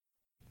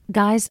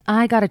Guys,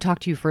 I got to talk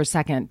to you for a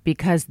second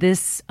because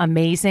this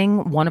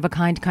amazing,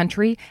 one-of-a-kind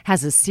country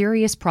has a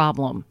serious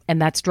problem, and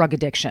that's drug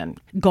addiction.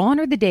 Gone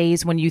are the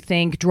days when you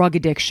think drug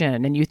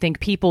addiction and you think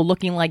people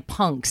looking like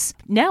punks.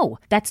 No,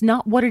 that's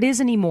not what it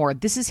is anymore.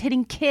 This is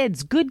hitting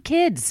kids, good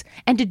kids,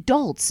 and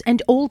adults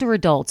and older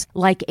adults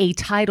like a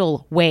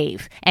tidal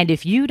wave. And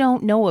if you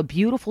don't know a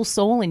beautiful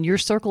soul in your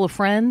circle of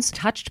friends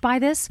touched by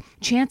this,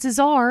 chances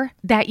are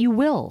that you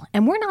will.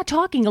 And we're not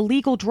talking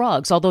illegal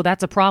drugs, although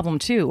that's a problem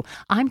too.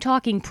 I'm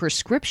talking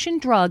prescription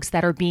drugs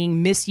that are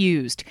being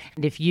misused.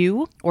 And if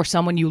you or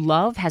someone you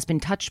love has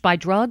been touched by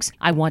drugs,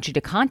 I want you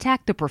to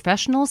contact the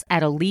professionals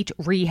at Elite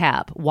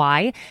Rehab.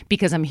 Why?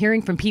 Because I'm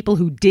hearing from people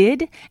who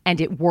did, and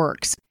it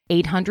works.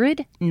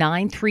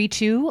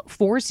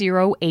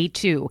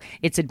 800-932-4082.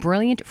 It's at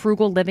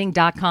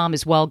brilliantfrugalliving.com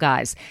as well,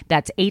 guys.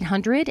 That's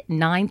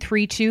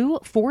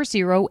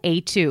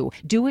 800-932-4082.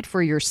 Do it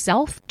for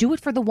yourself. Do it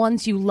for the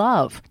ones you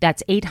love.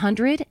 That's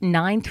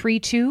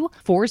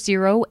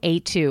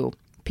 800-932-4082.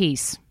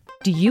 Peace.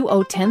 Do you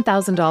owe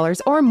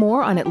 $10,000 or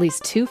more on at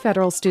least 2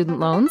 federal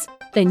student loans?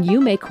 Then you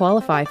may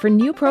qualify for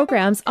new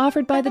programs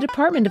offered by the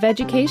Department of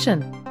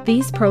Education.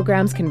 These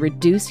programs can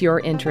reduce your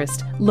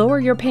interest, lower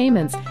your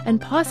payments,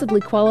 and possibly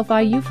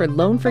qualify you for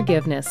loan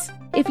forgiveness.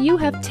 If you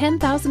have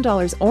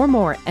 $10,000 or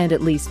more and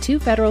at least 2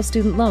 federal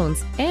student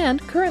loans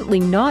and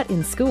currently not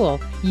in school,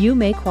 you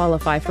may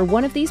qualify for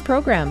one of these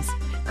programs.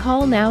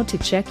 Call now to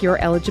check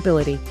your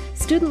eligibility.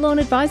 Student loan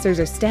advisors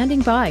are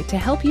standing by to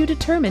help you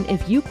determine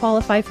if you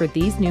qualify for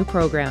these new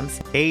programs.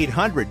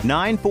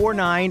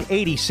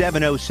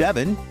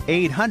 800-949-8707,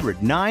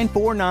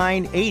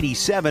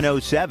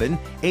 800-949-8707,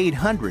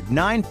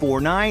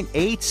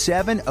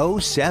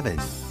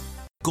 800-949-8707.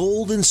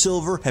 Gold and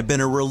silver have been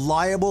a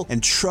reliable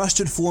and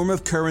trusted form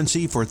of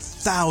currency for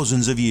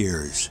thousands of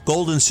years.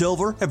 Gold and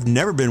silver have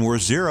never been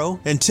worth zero,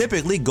 and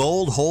typically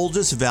gold holds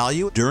its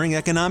value during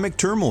economic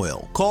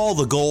turmoil. Call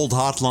the Gold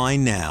Hotline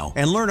now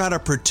and learn how to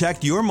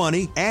protect your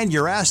money and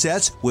your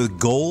assets with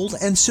gold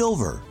and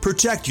silver.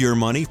 Protect your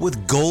money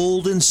with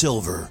gold and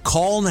silver.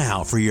 Call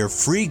now for your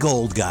free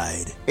gold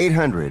guide.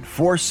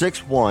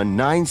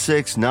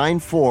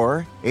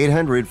 800-461-9694.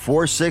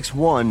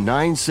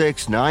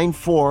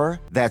 800-461-9694.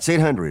 That's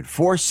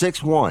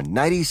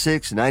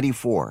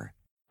 800-461-9694.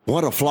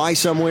 Want to fly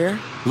somewhere?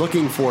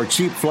 Looking for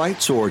cheap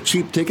flights or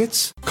cheap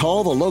tickets?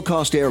 Call the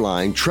low-cost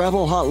airline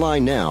travel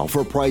hotline now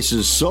for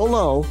prices so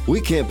low we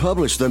can't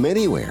publish them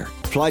anywhere.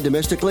 Fly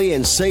domestically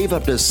and save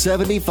up to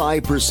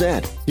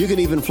 75%. You can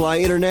even fly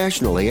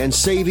internationally and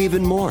save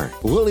even more.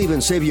 We'll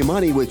even save you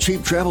money with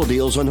cheap travel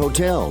deals on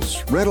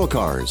hotels, rental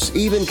cars,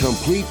 even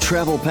complete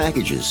travel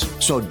packages.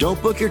 So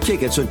don't book your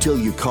tickets until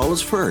you call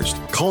us first.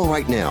 Call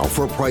right now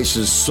for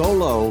prices so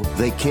low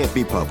they can't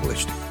be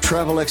published.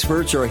 Travel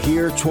experts are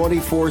here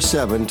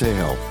 24/7 to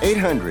help.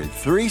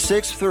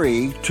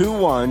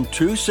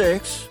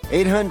 800-363-2126.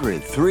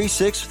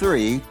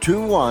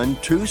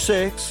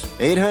 800-363-2126.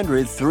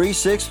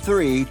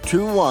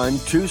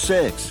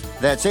 800-363-2126.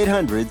 That's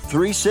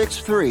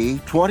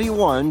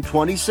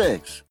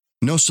 800-363-2126.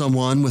 Know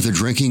someone with a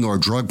drinking or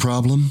drug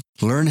problem?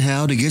 Learn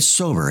how to get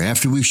sober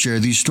after we share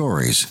these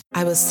stories.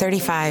 I was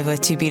 35 with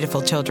 2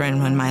 beautiful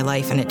children when my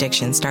life and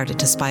addiction started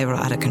to spiral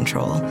out of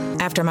control.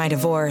 After my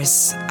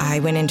divorce, I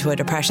went into a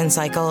depression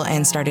cycle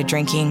and started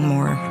drinking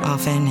more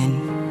often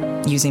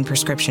and using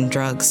prescription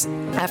drugs.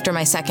 After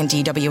my second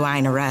DWI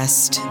and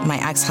arrest, my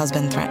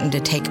ex-husband threatened to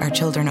take our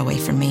children away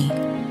from me.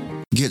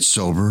 Get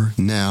sober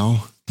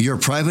now. Your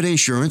private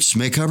insurance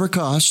may cover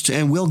costs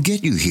and we'll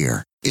get you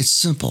here. It's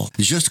simple.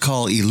 Just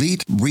call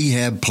Elite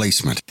Rehab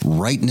Placement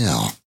right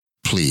now.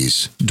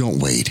 Please, don't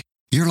wait.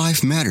 Your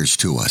life matters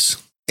to us.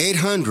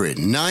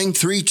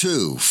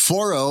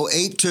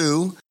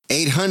 800-932-4082.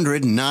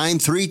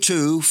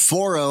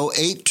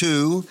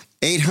 800-932-4082.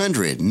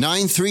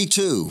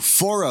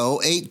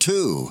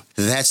 800-932-4082.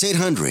 That's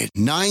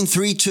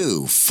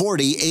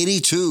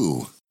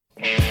 800-932-4082.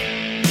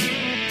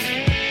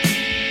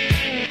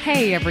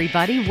 Hey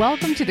everybody,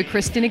 welcome to the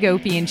Kristen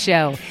Hagopian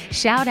Show.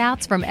 Shout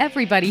outs from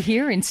everybody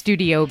here in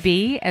Studio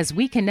B as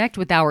we connect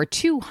with our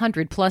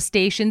 200 plus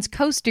stations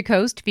coast to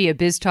coast via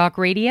BizTalk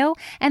Radio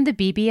and the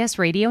BBS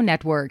Radio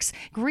networks.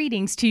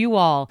 Greetings to you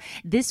all.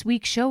 This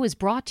week's show is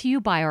brought to you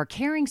by our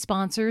caring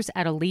sponsors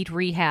at Elite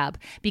Rehab,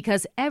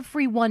 because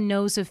everyone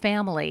knows a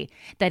family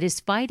that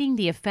is fighting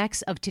the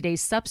effects of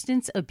today's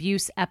substance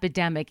abuse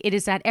epidemic. It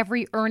is at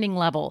every earning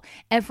level,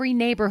 every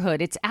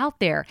neighborhood. It's out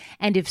there.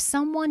 And if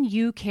someone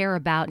you care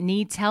about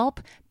needs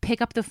help,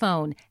 pick up the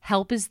phone.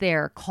 Help is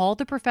there. Call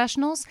the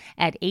professionals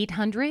at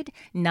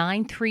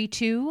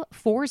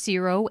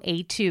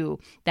 800-932-4082.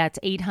 That's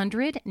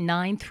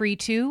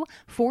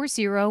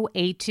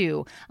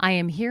 800-932-4082. I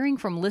am hearing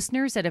from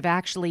listeners that have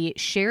actually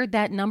shared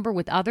that number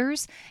with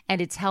others,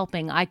 and it's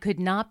helping. I could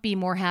not be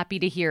more happy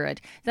to hear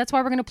it. That's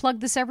why we're going to plug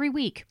this every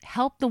week.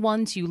 Help the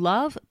ones you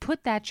love.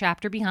 Put that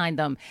chapter behind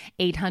them.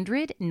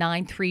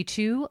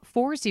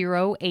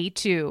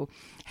 800-932-4082.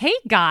 Hey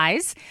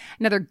guys,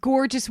 another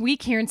gorgeous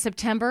week here in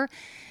September.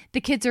 The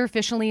kids are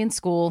officially in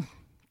school.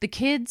 The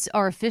kids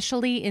are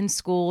officially in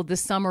school. The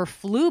summer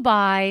flew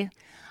by.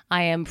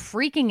 I am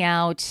freaking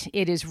out.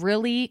 It is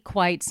really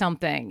quite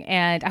something.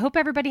 And I hope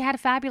everybody had a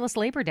fabulous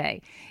Labor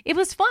Day. It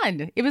was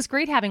fun. It was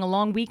great having a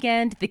long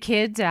weekend. The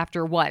kids,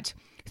 after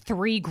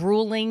 3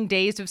 grueling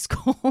days of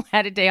school,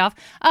 had a day off.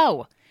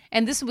 Oh,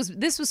 and this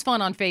was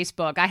fun on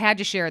Facebook. I had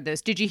to share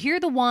this. Did you hear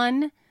the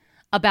one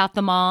about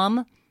the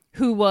mom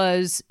who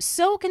was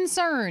so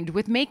concerned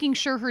with making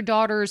sure her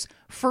daughter's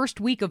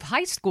first week of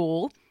high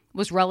school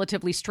was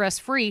relatively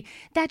stress-free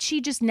that she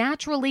just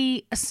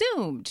naturally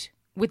assumed,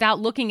 without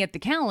looking at the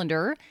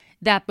calendar,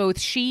 that both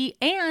she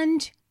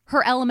and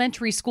her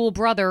elementary school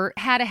brother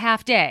had a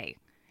half day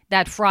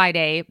that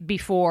Friday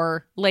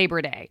before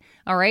Labor Day.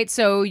 All right,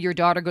 so your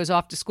daughter goes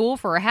off to school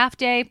for a half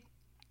day.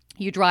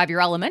 You drive your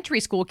elementary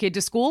school kid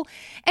to school,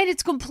 and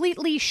it's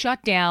completely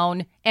shut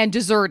down and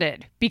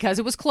deserted because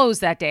it was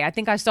closed that day. I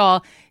think I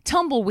saw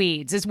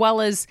tumbleweeds as well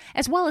as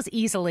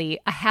easily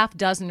a half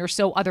dozen or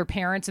so other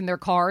parents in their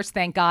cars,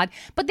 thank God.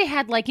 But they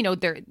had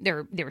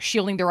they're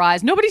shielding their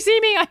eyes. Nobody see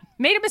me. I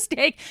made a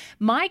mistake.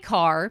 My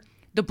car,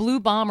 the blue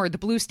Bomber, the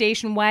blue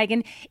station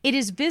wagon, it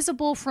is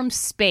visible from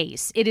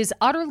space. It is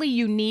utterly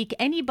unique.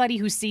 Anybody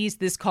who sees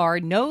this car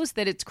knows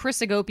that it's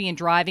Chris Hagopian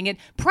driving it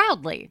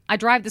proudly. I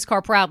drive this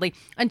car proudly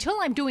until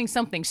I'm doing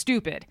something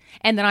stupid,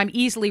 and then I'm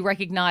easily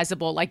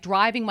recognizable, like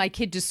driving my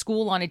kid to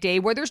school on a day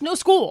where there's no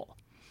school.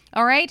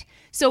 All right?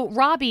 So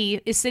Robbie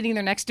is sitting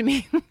there next to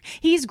me.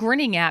 He's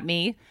grinning at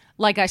me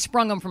like I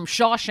sprung him from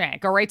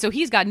Shawshank, all right? So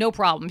he's got no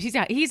problems. He's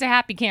a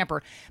happy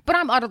camper, but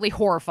I'm utterly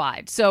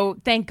horrified. So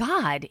thank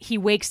God he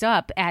wakes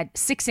up at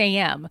 6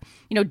 a.m.,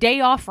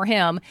 day off for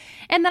him.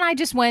 And then I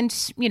just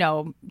went,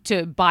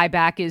 to buy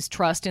back his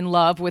trust and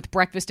love with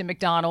breakfast at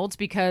McDonald's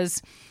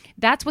because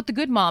that's what the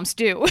good moms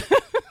do.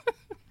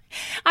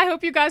 I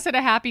hope you guys had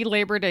a happy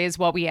Labor Day as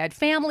well. We had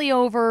family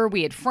over,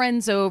 we had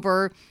friends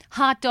over,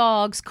 hot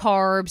dogs,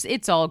 carbs.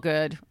 It's all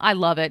good. I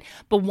love it.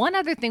 But one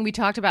other thing we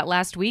talked about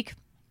last week,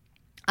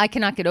 I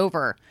cannot get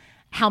over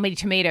how many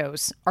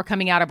tomatoes are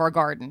coming out of our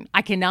garden.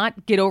 I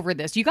cannot get over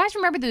this. You guys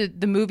remember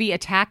the movie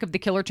Attack of the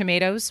Killer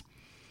Tomatoes?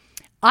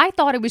 I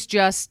thought it was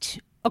just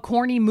a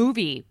corny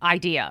movie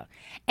idea.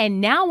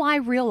 And now I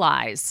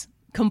realize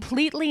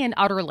completely and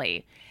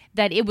utterly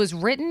that it was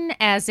written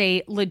as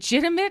a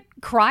legitimate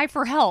cry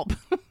for help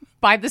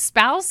by the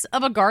spouse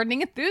of a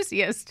gardening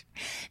enthusiast.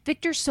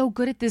 Victor's so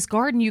good at this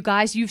garden, you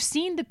guys. You've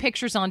seen the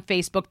pictures on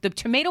Facebook. The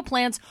tomato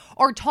plants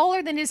are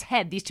taller than his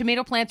head. These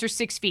tomato plants are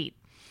 6 feet.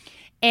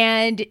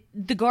 And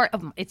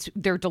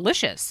they're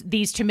delicious.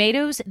 These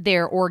tomatoes,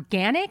 they're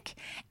organic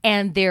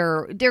and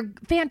they're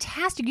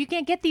fantastic. You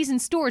can't get these in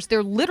stores.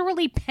 They're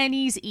literally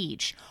pennies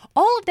each.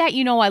 All of that,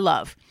 I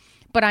love.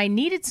 But I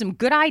needed some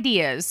good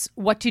ideas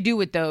what to do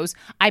with those.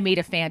 I made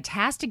a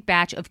fantastic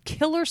batch of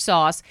killer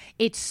sauce.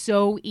 It's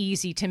so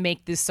easy to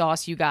make this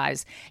sauce, you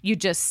guys. You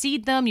just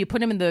seed them, you put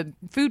them in the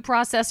food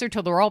processor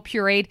till they're all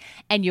pureed,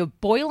 and you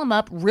boil them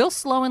up real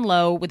slow and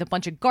low with a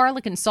bunch of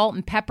garlic and salt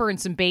and pepper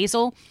and some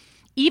basil.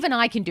 Even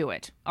I can do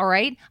it, all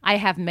right? I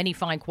have many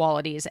fine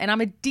qualities, and I'm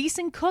a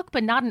decent cook,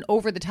 but not an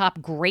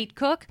over-the-top great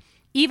cook.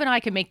 Even I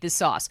can make this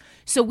sauce.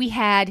 So we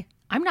had,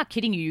 I'm not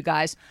kidding you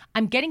guys,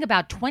 I'm getting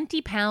about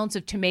 20 pounds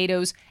of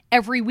tomatoes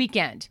every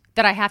weekend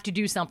that I have to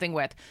do something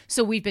with.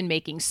 So we've been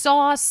making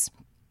sauce.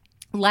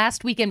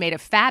 Last weekend made a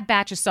fab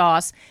batch of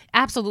sauce,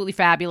 absolutely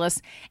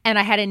fabulous. And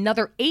I had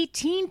another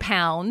 18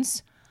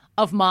 pounds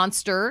of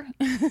monster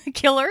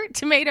killer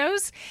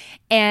tomatoes,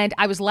 and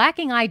I was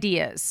lacking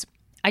ideas.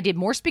 I did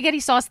more spaghetti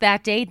sauce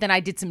that day, then I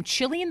did some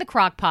chili in the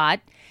crock pot,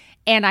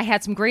 and I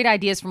had some great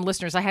ideas from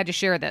listeners. I had to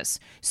share this.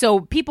 So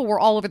people were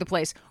all over the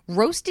place.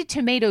 Roasted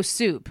tomato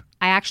soup.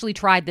 I actually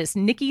tried this.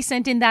 Nikki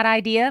sent in that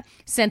idea,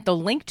 sent the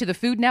link to the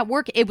Food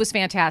Network. It was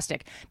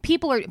fantastic.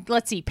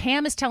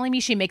 Pam is telling me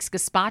she makes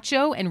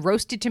gazpacho and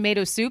roasted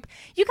tomato soup.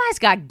 You guys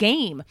got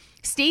game.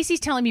 Stacy's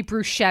telling me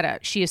bruschetta.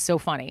 She is so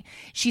funny.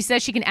 She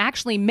says she can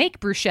actually make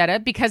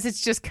bruschetta because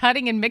it's just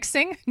cutting and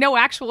mixing, no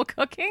actual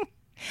cooking.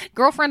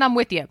 Girlfriend, I'm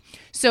with you.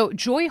 So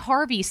Joy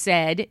Harvey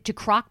said to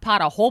crock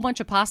pot a whole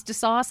bunch of pasta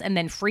sauce and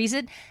then freeze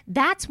it.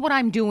 That's what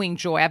I'm doing,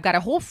 Joy. I've got a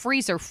whole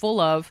freezer full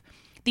of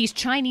these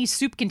Chinese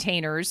soup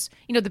containers,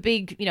 the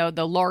big,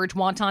 the large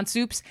wonton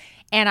soups.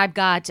 And I've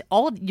got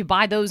you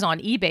buy those on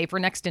eBay for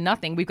next to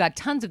nothing. We've got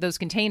tons of those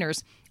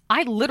containers.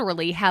 I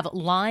literally have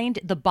lined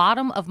the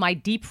bottom of my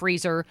deep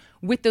freezer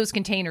with those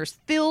containers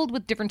filled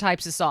with different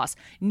types of sauce.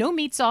 No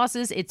meat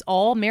sauces. It's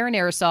all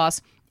marinara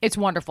sauce. It's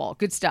wonderful.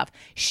 Good stuff.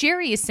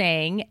 Sherry is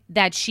saying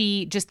that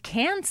she just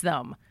cans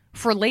them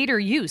for later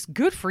use.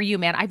 Good for you,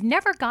 man. I've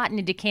never gotten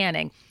into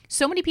canning.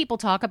 So many people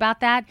talk about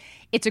that.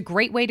 It's a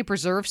great way to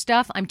preserve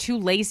stuff. I'm too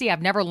lazy. I've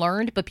never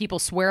learned, but people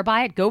swear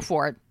by it. Go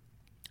for it.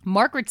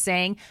 Margaret's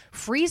saying,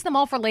 freeze them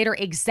all for later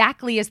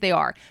exactly as they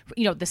are.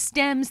 The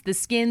stems, the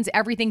skins,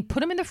 everything, put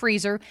them in the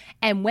freezer.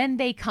 And when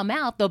they come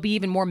out, they'll be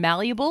even more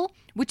malleable,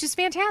 which is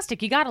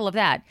fantastic. You got to love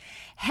that.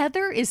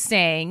 Heather is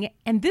saying,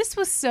 and this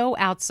was so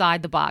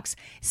outside the box,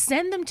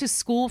 send them to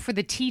school for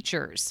the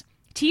teachers.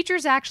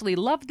 Teachers actually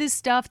love this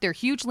stuff. They're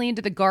hugely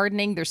into the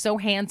gardening. They're so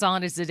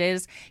hands-on as it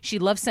is. She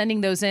loves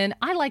sending those in.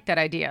 I like that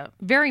idea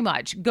very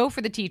much. Go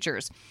for the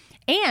teachers.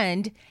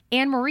 And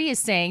Anne Marie is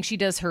saying she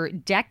does her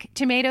deck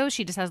tomatoes.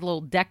 She just has a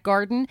little deck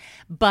garden,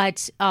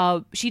 but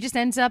she just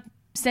ends up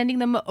sending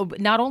them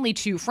not only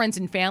to friends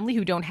and family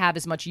who don't have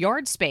as much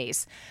yard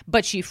space,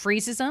 but she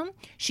freezes them.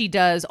 She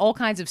does all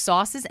kinds of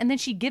sauces, and then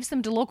she gives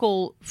them to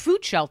local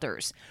food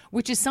shelters,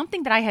 which is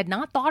something that I had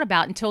not thought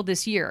about until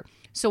this year.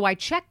 So I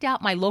checked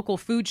out my local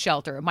food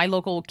shelter, my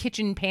local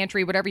kitchen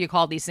pantry, whatever you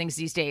call these things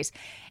these days,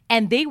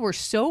 and they were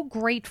so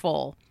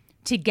grateful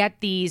to get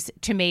these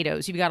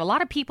tomatoes. You've got a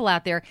lot of people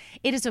out there.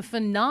 It is a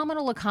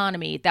phenomenal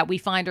economy that we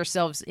find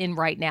ourselves in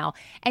right now.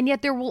 And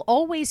yet there will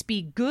always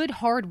be good,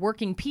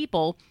 hardworking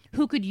people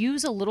who could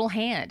use a little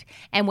hand.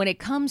 And when it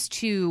comes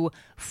to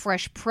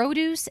fresh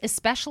produce,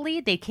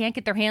 especially, they can't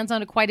get their hands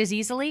on it quite as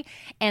easily.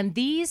 And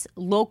these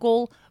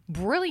local,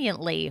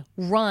 brilliantly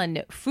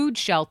run food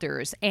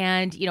shelters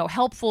and,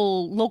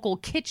 helpful local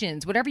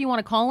kitchens, whatever you want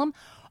to call them,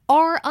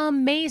 are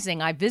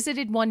amazing. I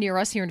visited one near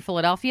us here in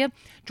Philadelphia,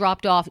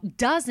 dropped off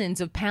dozens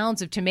of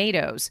pounds of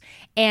tomatoes,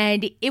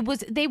 and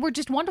they were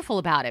just wonderful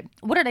about it.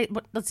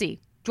 Let's see,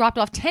 dropped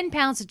off 10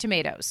 pounds of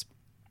tomatoes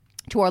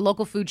to our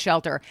local food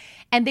shelter,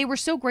 and they were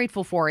so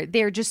grateful for it.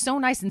 They're just so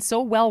nice and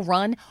so well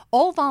run,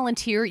 all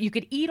volunteer. You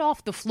could eat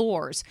off the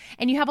floors,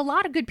 and you have a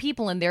lot of good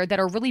people in there that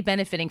are really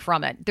benefiting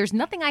from it. There's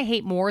nothing I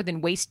hate more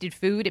than wasted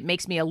food. It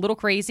makes me a little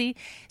crazy.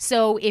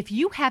 So if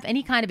you have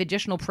any kind of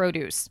additional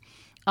produce,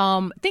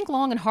 think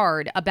long and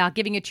hard about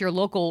giving it to your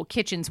local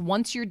kitchens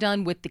once you're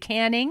done with the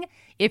canning.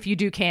 If you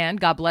do can,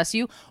 God bless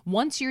you.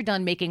 Once you're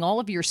done making all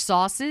of your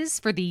sauces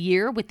for the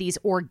year with these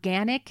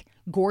organic,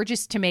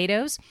 gorgeous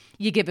tomatoes,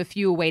 you give a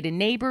few away to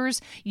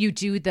neighbors. You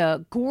do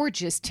the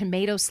gorgeous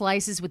tomato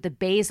slices with the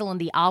basil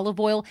and the olive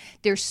oil.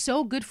 They're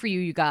so good for you,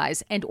 you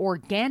guys. And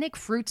organic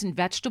fruits and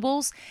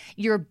vegetables,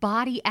 your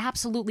body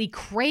absolutely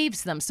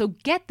craves them. So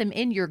get them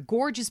in your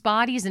gorgeous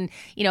bodies. And,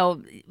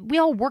 we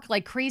all work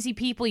like crazy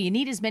people. You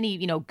need as many,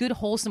 good,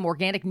 wholesome,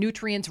 organic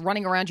nutrients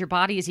running around your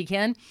body as you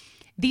can.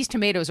 These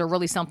tomatoes are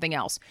really something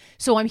else.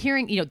 So I'm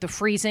hearing, the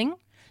freezing,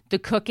 the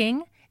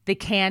cooking, the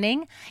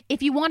canning.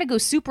 If you want to go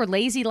super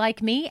lazy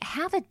like me,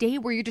 have a day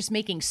where you're just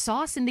making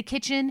sauce in the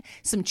kitchen,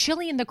 some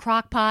chili in the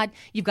crock pot.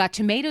 You've got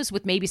tomatoes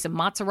with maybe some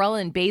mozzarella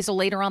and basil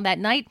later on that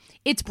night.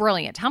 It's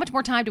brilliant. How much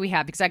more time do we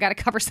have? Because I got to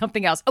cover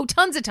something else. Oh,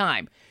 tons of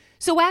time.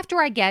 So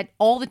after I get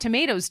all the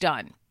tomatoes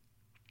done,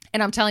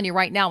 and I'm telling you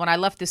right now, when I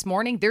left this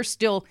morning, there's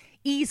still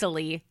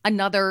easily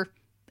another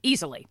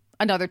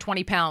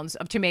 20 pounds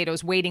of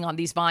tomatoes waiting on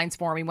these vines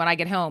for me when I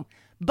get home.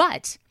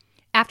 But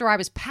after I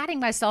was patting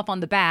myself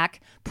on the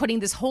back, putting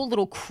this whole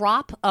little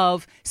crop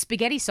of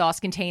spaghetti sauce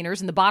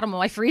containers in the bottom of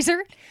my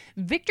freezer,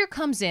 Victor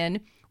comes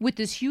in with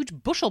this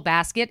huge bushel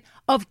basket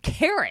of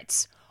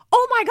carrots.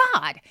 Oh my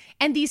God.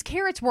 And these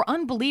carrots were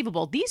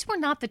unbelievable. These were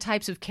not the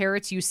types of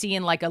carrots you see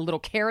in like a little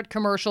carrot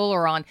commercial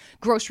or on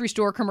grocery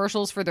store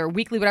commercials for their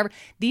weekly whatever.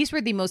 These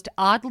were the most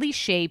oddly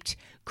shaped,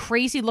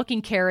 crazy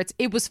looking carrots.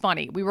 It was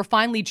funny. We were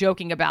finally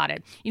joking about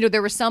it.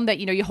 There were some that,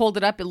 you hold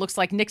it up, it looks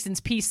like Nixon's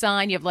peace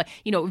sign. You have like,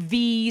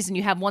 V's, and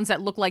you have ones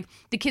that look like,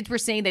 the kids were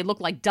saying they look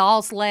like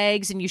doll's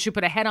legs and you should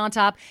put a head on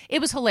top.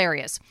 It was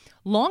hilarious.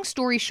 Long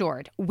story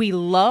short, we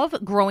love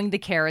growing the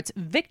carrots.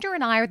 Victor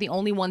and I are the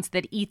only ones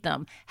that eat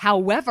them.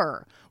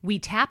 However, we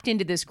tapped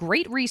into this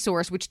great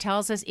resource which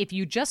tells us if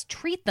you just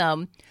treat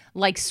them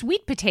like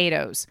sweet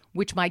potatoes,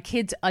 which my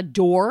kids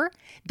adore,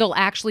 they'll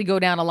actually go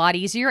down a lot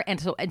easier.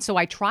 And so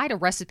I tried a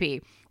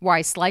recipe where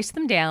I sliced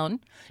them down,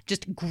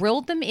 just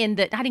grilled them I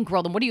didn't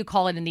grill them, what do you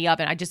call it in the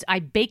oven? I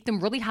baked them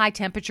really high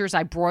temperatures.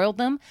 I broiled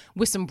them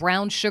with some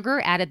brown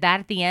sugar, added that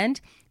at the end.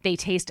 They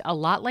taste a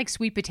lot like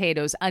sweet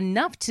potatoes,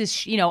 enough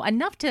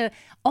to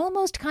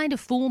almost kind of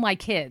fool my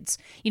kids.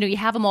 You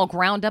have them all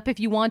ground up if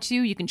you want to.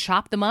 You can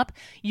chop them up.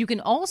 You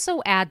can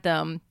also add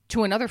them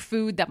to another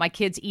food that my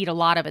kids eat a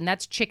lot of, and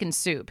that's chicken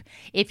soup.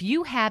 If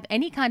you have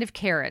any kind of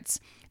carrots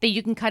that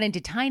you can cut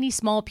into tiny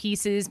small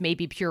pieces,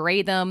 maybe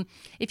puree them.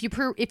 If you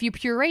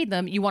puree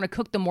them, you want to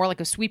cook them more like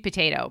a sweet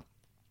potato.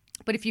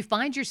 But if you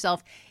find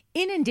yourself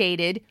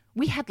inundated,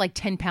 we had like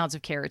 10 pounds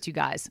of carrots, you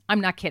guys. I'm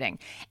not kidding.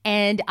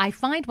 And I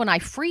find when I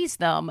freeze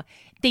them,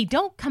 they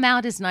don't come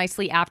out as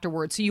nicely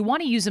afterwards. So you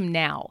want to use them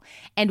now.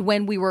 And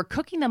when we were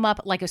cooking them up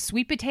like a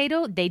sweet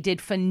potato, they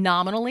did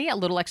phenomenally. A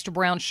little extra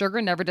brown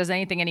sugar never does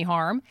anything any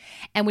harm.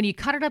 And when you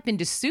cut it up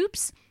into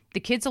soups,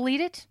 the kids will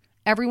eat it.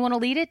 Everyone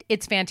will eat it.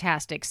 It's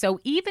fantastic. So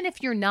even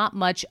if you're not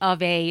much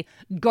of a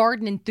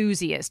garden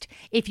enthusiast,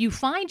 if you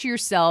find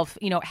yourself,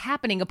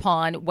 happening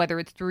upon, whether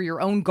it's through your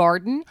own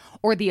garden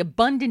or the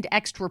abundant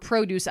extra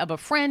produce of a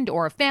friend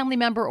or a family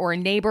member or a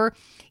neighbor,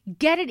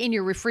 get it in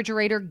your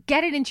refrigerator,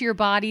 get it into your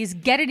bodies,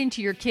 get it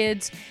into your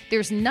kids.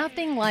 There's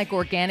nothing like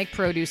organic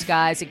produce,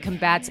 guys. It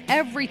combats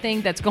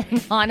everything that's going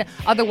on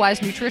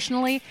otherwise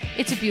nutritionally.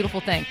 It's a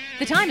beautiful thing.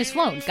 The time has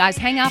flown. Guys,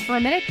 hang out for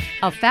a minute.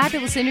 A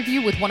fabulous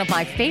interview with one of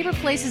my favorite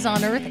places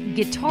on earth,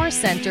 Guitar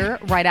Center,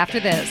 right after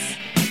this.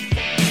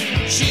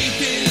 Cheap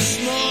is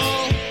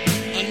small,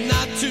 and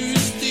not too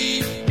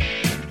steep.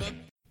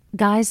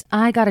 Guys,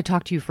 I got to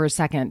talk to you for a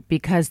second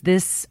because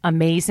this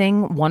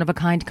amazing,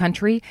 one-of-a-kind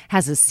country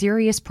has a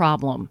serious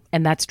problem,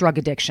 and that's drug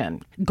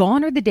addiction.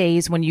 Gone are the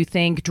days when you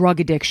think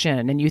drug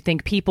addiction and you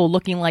think people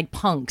looking like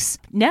punks.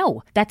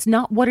 No, that's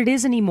not what it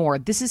is anymore.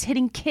 This is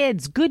hitting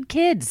kids, good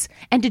kids,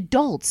 and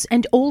adults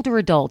and older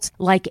adults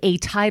like a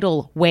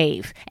tidal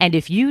wave. And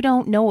if you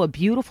don't know a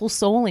beautiful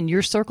soul in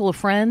your circle of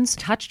friends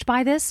touched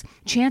by this,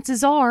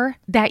 chances are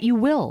that you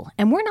will.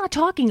 And we're not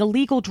talking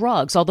illegal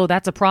drugs, although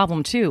that's a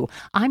problem too.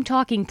 I'm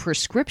talking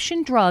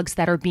prescription drugs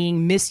that are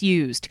being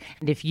misused.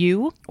 And if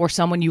you or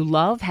someone you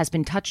love has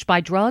been touched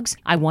by drugs,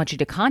 I want you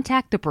to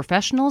contact the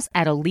professionals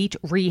at Elite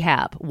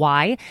Rehab.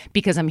 Why?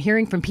 Because I'm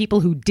hearing from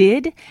people who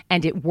did,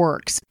 and it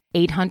works.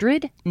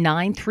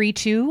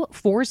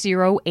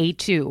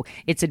 800-932-4082.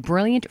 It's at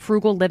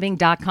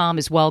brilliantfrugalliving.com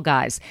as well,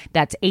 guys.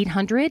 That's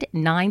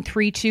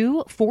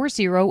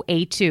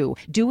 800-932-4082.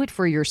 Do it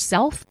for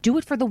yourself. Do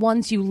it for the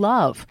ones you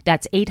love.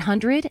 That's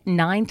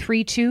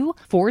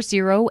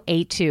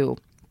 800-932-4082.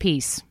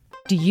 Peace.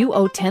 Do you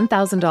owe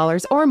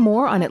 $10,000 or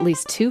more on at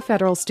least 2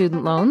 federal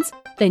student loans?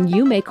 Then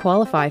you may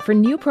qualify for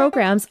new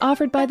programs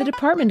offered by the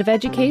Department of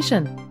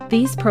Education.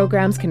 These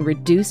programs can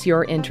reduce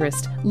your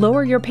interest,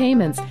 lower your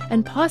payments,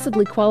 and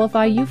possibly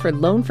qualify you for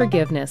loan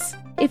forgiveness.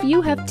 If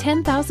you have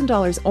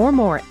 $10,000 or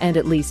more and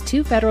at least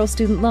 2 federal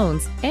student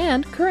loans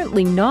and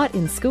currently not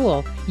in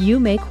school, you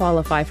may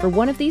qualify for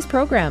one of these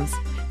programs.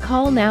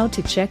 Call now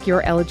to check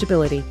your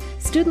eligibility.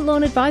 Student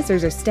loan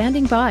advisors are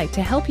standing by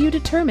to help you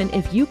determine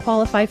if you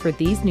qualify for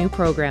these new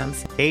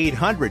programs.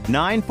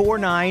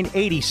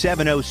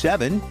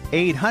 800-949-8707,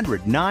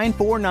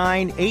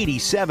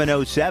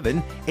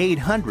 800-949-8707,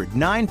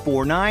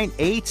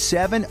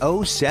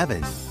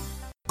 800-949-8707.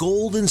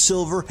 Gold and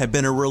silver have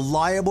been a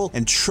reliable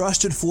and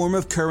trusted form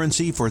of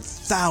currency for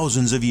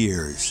thousands of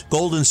years.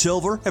 Gold and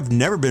silver have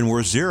never been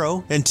worth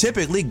zero, and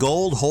typically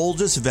gold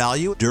holds its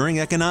value during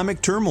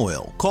economic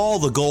turmoil. Call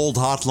the Gold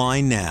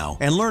Hotline now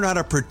and learn how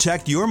to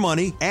protect your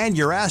money and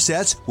your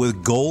assets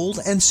with gold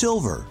and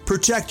silver.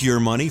 Protect your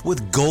money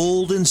with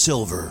gold and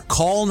silver.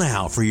 Call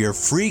now for your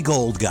free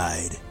gold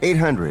guide.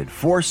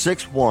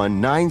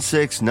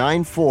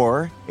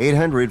 800-461-9694.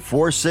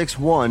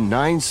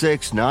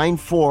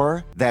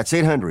 800-461-9694. That's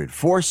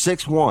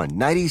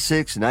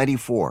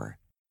 800-461-9694.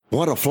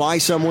 Want to fly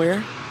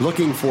somewhere?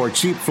 Looking for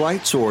cheap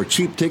flights or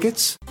cheap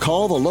tickets?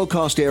 Call the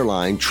low-cost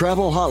airline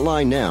travel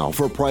hotline now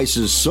for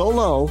prices so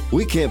low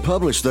we can't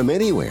publish them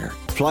anywhere.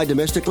 Fly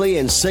domestically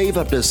and save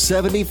up to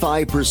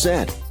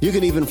 75%. You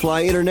can even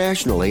fly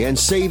internationally and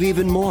save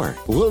even more.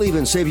 We'll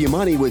even save you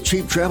money with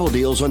cheap travel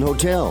deals on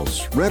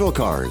hotels, rental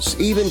cars,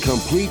 even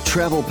complete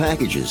travel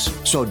packages.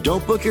 So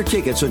don't book your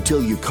tickets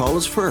until you call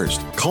us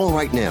first. Call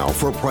right now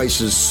for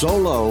prices so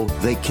low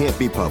they can't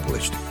be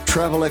published.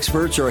 Travel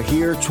experts are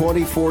here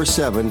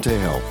 24/7 to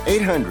help.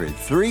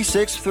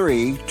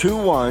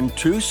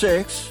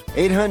 800-363-2126.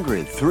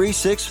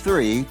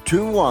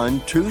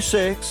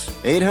 800-363-2126.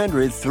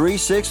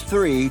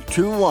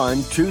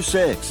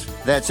 800-363-2126.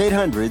 That's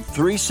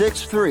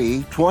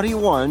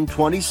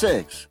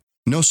 800-363-2126.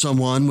 Know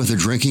someone with a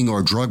drinking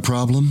or drug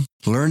problem?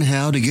 Learn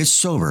how to get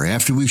sober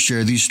after we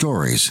share these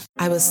stories.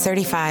 I was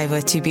 35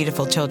 with 2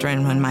 beautiful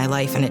children when my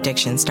life and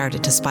addiction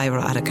started to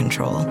spiral out of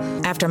control.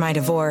 After my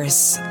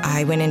divorce,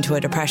 I went into a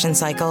depression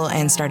cycle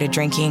and started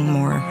drinking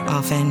more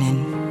often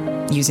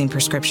and using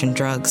prescription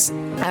drugs.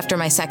 After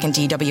my second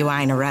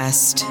DWI and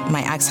arrest,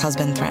 my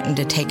ex-husband threatened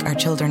to take our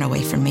children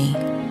away from me.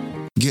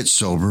 Get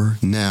sober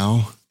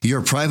now.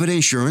 Your private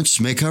insurance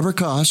may cover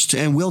costs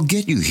and we'll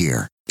get you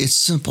here. It's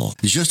simple.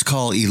 Just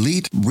call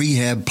Elite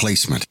Rehab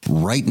Placement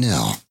right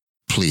now.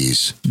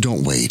 Please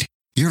don't wait.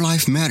 Your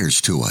life matters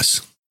to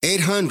us.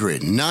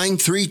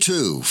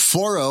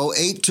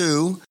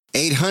 800-932-4082.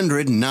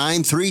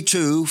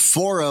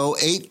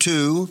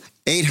 800-932-4082.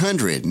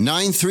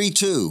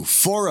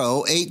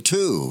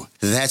 800-932-4082.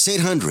 That's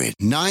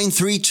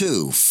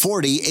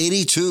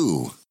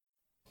 800-932-4082.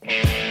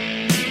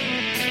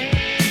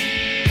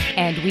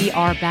 And we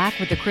are back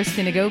with the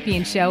Kristen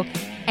Hagopian Show.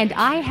 And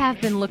I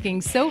have been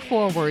looking so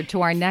forward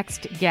to our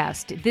next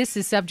guest. This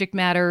is subject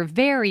matter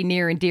very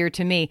near and dear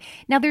to me.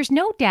 Now, there's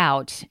no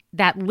doubt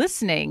that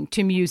listening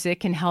to music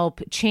can help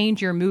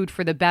change your mood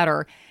for the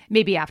better.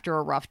 Maybe after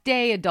a rough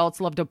day,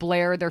 adults love to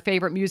blare their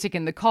favorite music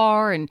in the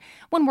car. And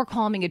when we're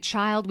calming a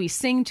child, we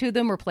sing to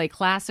them or play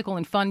classical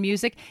and fun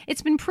music.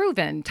 It's been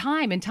proven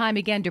time and time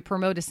again to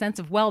promote a sense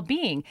of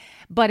well-being.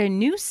 But a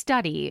new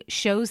study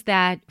shows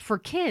that for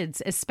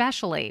kids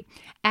especially,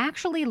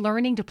 actually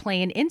learning to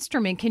play an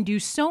instrument can do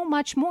so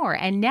much more.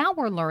 And now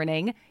we're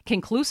learning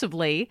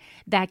conclusively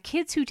that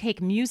kids who take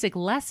music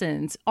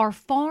lessons are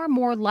far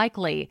more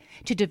likely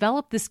to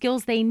develop the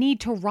skills they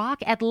need to rock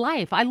at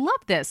life. I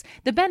love this.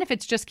 The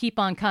benefits just keep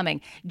on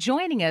coming.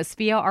 Joining us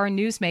via our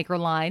Newsmaker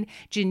line,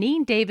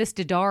 Janine Davis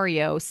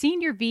Daddario,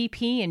 Senior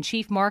VP and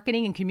Chief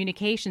Marketing and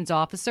Communications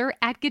Officer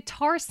at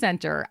Guitar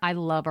Center. I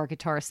love our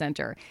Guitar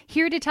Center.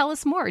 Here to tell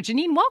us more.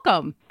 Janine,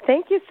 welcome.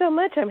 Thank you so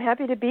much. I'm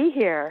happy to be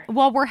here.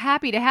 Well, we're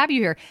happy to have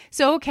you here.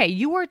 So, okay,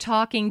 you are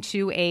talking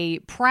to a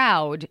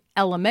proud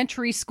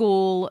elementary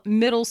school,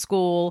 middle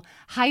school,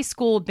 high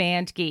school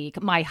band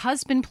geek. My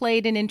husband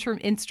played an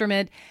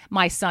instrument.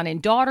 My son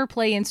and daughter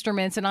play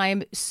instruments, and I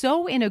am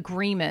so in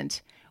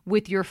agreement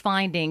with your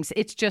findings.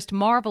 It's just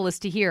marvelous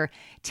to hear.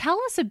 Tell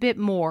us a bit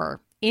more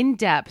in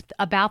depth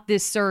about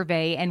this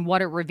survey and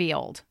what it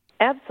revealed.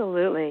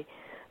 Absolutely.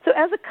 So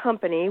as a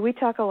company, we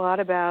talk a lot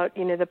about,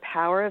 the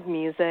power of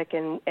music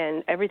and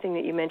everything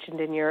that you mentioned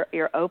in your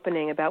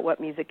opening about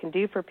what music can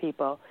do for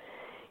people.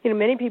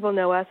 Many people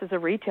know us as a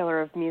retailer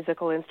of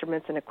musical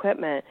instruments and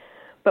equipment,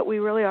 but we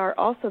really are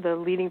also the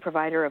leading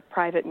provider of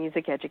private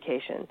music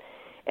education.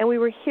 And we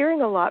were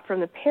hearing a lot from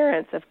the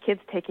parents of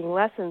kids taking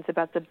lessons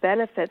about the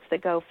benefits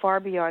that go far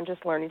beyond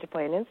just learning to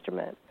play an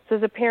instrument. So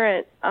as a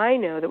parent, I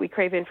know that we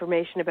crave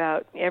information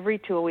about every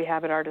tool we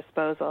have at our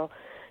disposal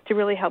to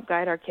really help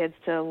guide our kids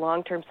to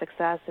long-term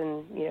success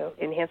and,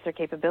 enhance their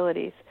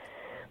capabilities.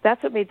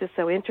 That's what made this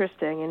so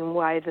interesting and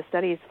why the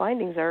study's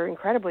findings are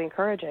incredibly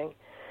encouraging.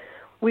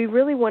 We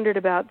really wondered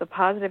about the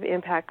positive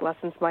impact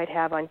lessons might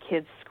have on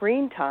kids'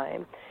 screen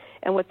time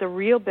and what the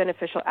real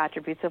beneficial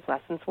attributes of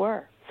lessons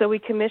were. So we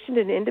commissioned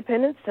an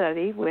independent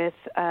study with,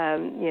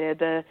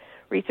 the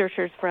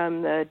researchers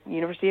from the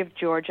University of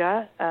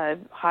Georgia,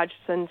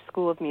 Hodgson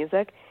School of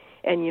Music,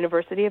 and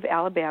University of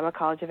Alabama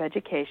College of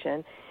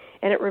Education,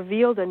 and it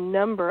revealed a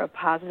number of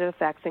positive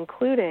effects,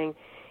 including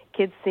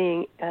kids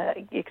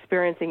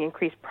experiencing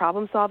increased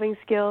problem-solving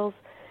skills,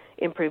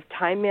 improved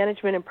time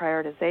management and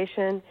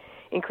prioritization,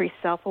 increased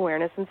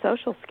self-awareness and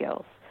social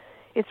skills.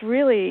 It's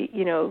really,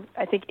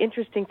 I think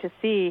interesting to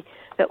see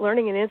that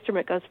learning an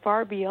instrument goes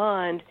far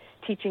beyond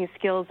teaching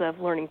skills of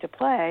learning to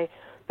play,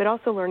 but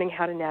also learning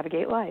how to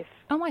navigate life.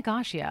 Oh my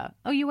gosh, yeah.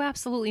 Oh, you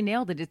absolutely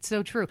nailed it. It's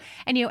so true.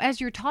 And,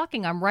 as you're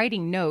talking, I'm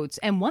writing notes.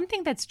 And one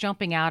thing that's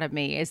jumping out at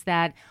me is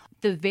that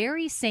the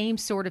very same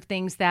sort of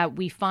things that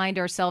we find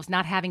ourselves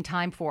not having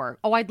time for.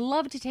 Oh, I'd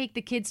love to take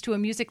the kids to a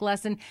music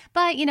lesson,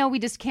 but, we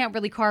just can't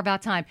really carve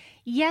out time.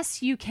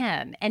 Yes, you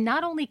can. And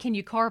not only can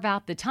you carve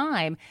out the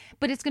time,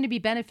 but it's going to be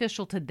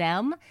beneficial to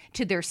them,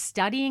 to their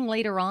studying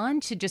later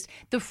on, to just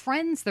the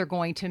friends they're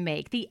going to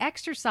make, the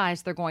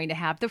exercise they're going to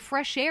have, the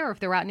fresh air if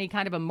they're out in any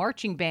kind of a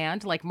marching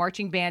band, like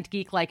Marching Band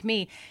Geek like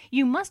me.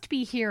 You must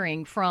be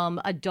hearing from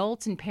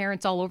adults and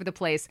parents all over the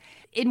place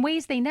in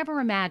ways they never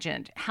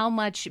imagined how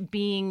much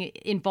being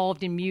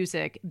involved in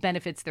music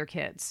benefits their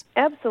kids.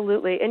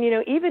 Absolutely. And,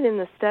 even in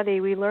the study,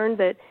 we learned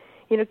that,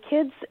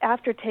 kids,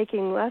 after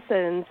taking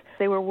lessons,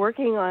 they were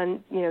working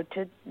on,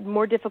 to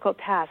more difficult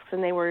tasks,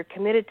 and they were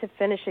committed to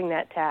finishing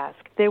that task.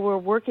 They were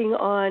working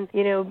on,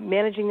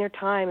 managing their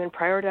time and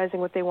prioritizing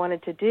what they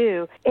wanted to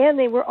do. And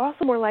they were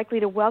also more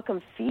likely to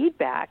welcome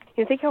feedback.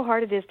 Think how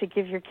hard it is to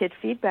give your kid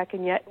feedback,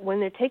 and yet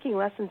when they're taking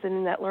lessons and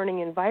in that learning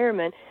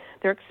environment,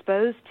 they're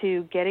exposed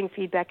to getting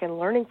feedback and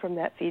learning from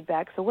that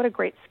feedback. So what a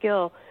great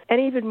skill. And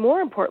even more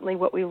importantly,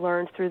 what we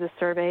learned through the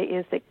survey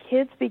is that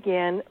kids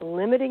began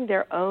limiting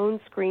their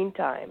own screen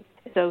time.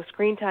 So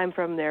screen time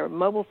from their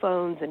mobile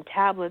phones and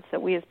tablets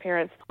that we as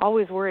parents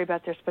always worry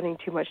about they're spending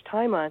too much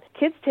time on.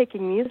 Kids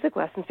taking music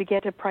lessons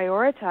began to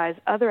prioritize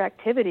other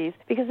activities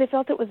because they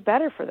felt it was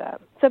better for them.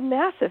 It's a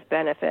massive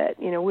benefit.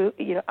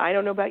 I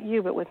don't know about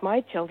you, but with my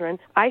children,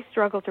 I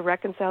struggle to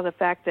reconcile the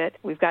fact that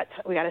we got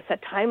to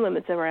set time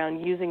limits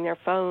around using their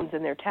phones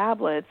and their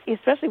tablets,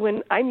 especially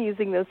when I'm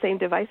using those same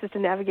devices to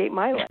navigate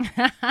my life.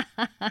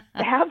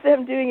 To have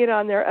them doing it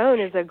on their own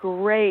is a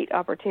great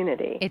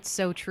opportunity. It's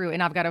so true.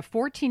 And I've got a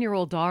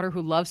 14-year-old daughter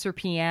who loves her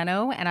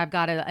piano, and I've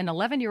got an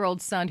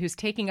 11-year-old son who's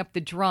taking up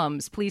the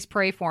drums. Please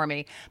pray for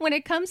me. When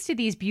it comes to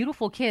these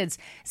beautiful kids,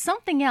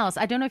 something else,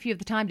 I don't know if you have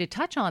the time to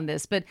touch on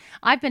this, but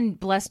I've been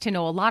blessed to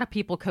know a lot of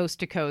people coast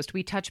to coast.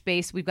 We touch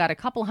base. We've got a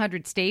couple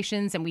hundred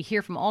stations, and we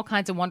hear from all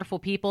kinds of wonderful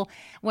people.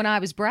 When I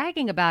was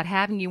bragging about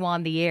having you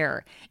on the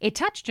air, it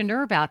touched a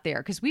nerve out there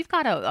because we've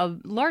got a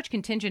large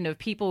contingent of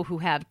people who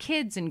have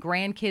kids and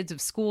grandkids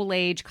of school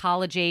age,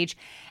 college age,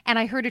 and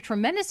I heard a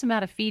tremendous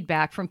amount of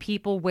feedback from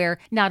people where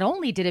not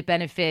only did it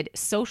benefit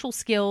social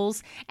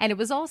skills, and it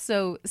was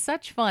also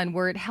such fun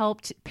where it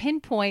helped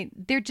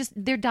pinpoint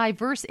their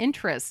diverse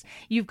interests.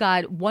 You've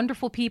got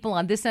wonderful people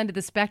on this end of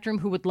the spectrum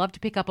who would love to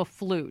pick up a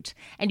flute,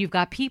 and you've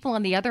got people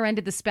on the other end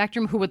of the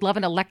spectrum who would love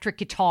an electric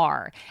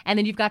guitar, and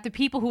then you've got the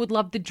people who would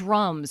love the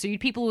drums, or you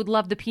people who would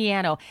love the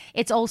piano.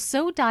 It's all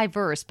so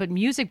diverse, but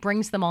music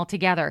brings them all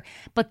together.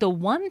 But the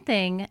one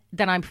thing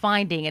that I'm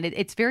finding, and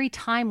it's very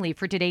timely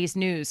for today's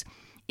news,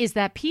 is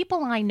that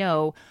people I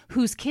know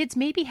whose kids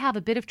maybe have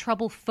a bit of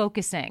trouble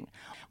focusing,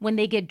 when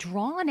they get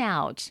drawn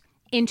out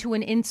into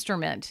an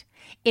instrument,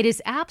 it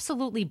is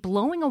absolutely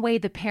blowing away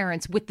the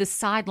parents with the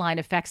sideline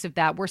effects of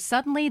that, where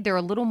suddenly they're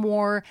a little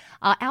more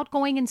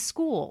outgoing in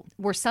school,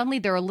 where suddenly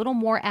they're a little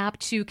more apt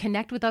to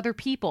connect with other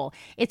people.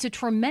 It's a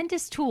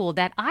tremendous tool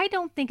that I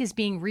don't think is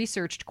being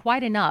researched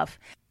quite enough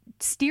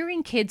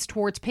steering kids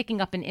towards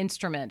picking up an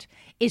instrument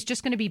is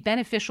just going to be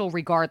beneficial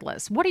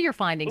regardless. What are your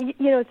findings?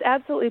 It's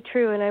absolutely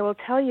true, and I will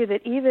tell you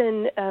that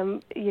even,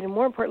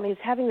 more importantly, is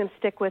having them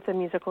stick with a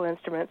musical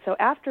instrument. So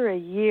after a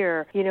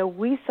year,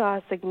 we saw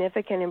a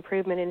significant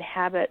improvement in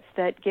habits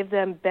that give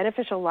them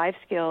beneficial life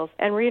skills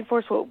and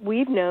reinforce what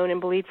we've known and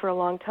believed for a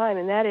long time,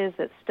 and that is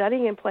that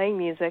studying and playing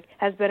music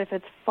has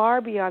benefits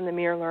far beyond the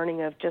mere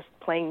learning of just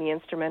playing the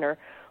instrument or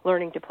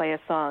learning to play a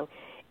song.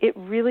 It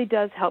really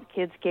does help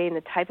kids gain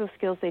the type of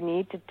skills they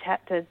need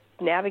to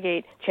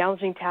navigate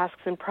challenging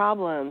tasks and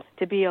problems,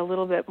 to be a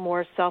little bit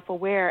more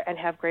self-aware and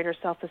have greater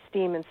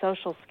self-esteem and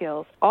social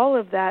skills. All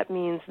of that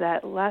means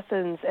that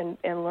lessons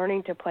and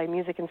learning to play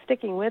music and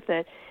sticking with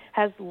it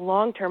has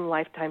long-term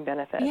lifetime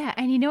benefits. Yeah,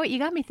 and you know what? You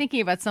got me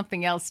thinking about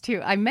something else,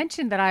 too. I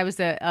mentioned that I was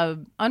a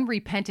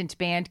unrepentant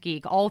band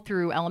geek all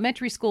through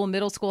elementary school,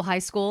 middle school, high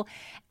school.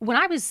 When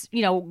I was,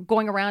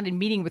 going around and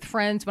meeting with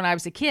friends when I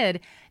was a kid,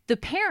 the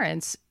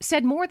parents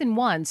said more than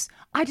once,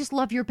 I just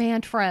love your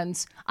band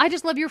friends. I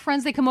just love your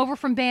friends. They come over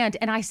from band.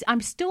 And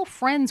I'm still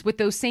friends with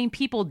those same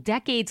people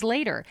decades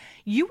later.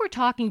 You were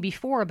talking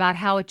before about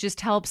how it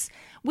just helps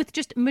with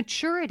just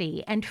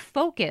maturity and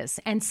focus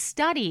and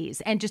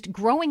studies and just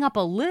growing up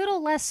a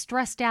little less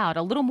stressed out,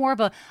 a little more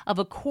of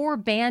a core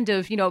band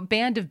of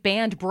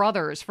band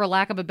brothers, for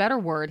lack of a better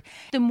word.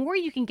 The more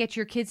you can get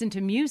your kids into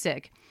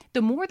music,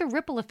 the more the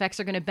ripple effects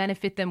are going to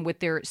benefit them with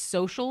their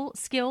social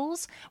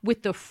skills,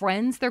 with the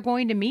friends they're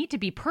going to meet. To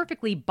be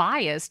perfectly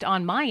biased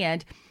on my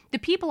end, the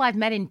people I've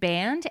met in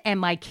band and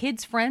my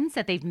kids' friends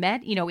that they've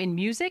met, in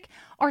music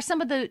are some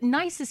of the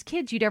nicest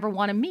kids you'd ever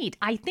want to meet.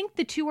 I think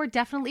the two are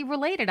definitely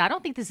related. I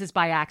don't think this is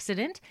by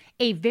accident.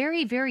 A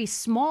very, very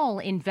small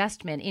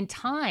investment in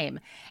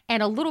time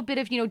and a little bit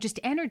of, just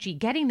energy,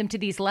 getting them to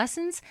these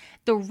lessons.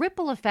 The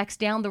ripple effects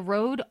down the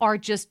road are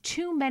just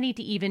too many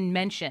to even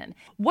mention.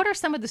 What are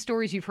some of the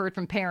stories you've heard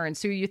from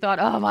parents who you thought,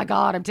 oh my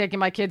God, I'm taking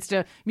my kids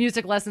to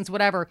music lessons,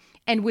 whatever.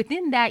 And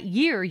within that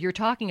year you're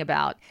talking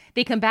about,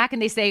 they come back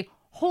and they say,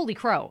 holy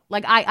crow,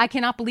 like I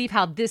cannot believe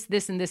how this,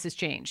 and this has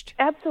changed.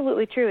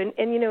 Absolutely true. And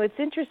it's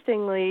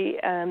interestingly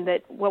that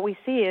what we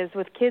see is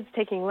with kids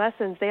taking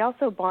lessons, they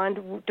also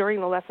bond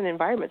during the lesson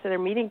environment. So they're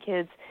meeting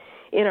kids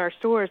in our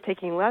stores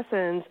taking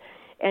lessons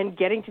and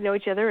getting to know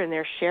each other, and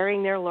they're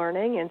sharing their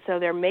learning, and so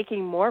they're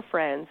making more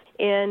friends.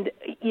 And,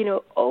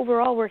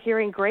 overall, we're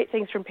hearing great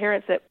things from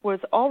parents that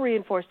was all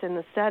reinforced in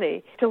the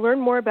study. To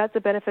learn more about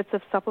the benefits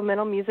of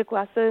supplemental music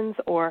lessons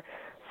or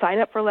sign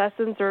up for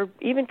lessons or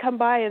even come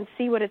by and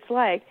see what it's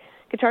like,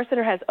 Guitar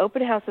Center has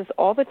open houses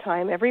all the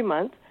time, every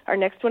month. Our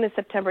next one is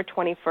September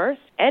 21st.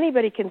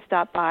 Anybody can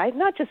stop by,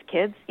 not just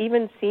kids,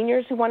 even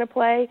seniors who want to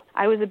play.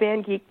 I was a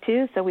band geek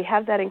too, so we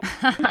have that.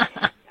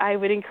 I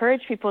would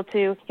encourage people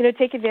to,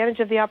 take advantage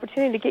of the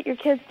opportunity to get your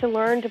kids to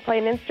learn to play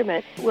an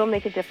instrument. It will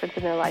make a difference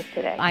in their life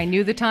today. I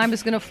knew the time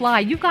was going to fly.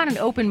 You've got an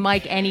open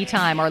mic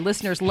anytime. Our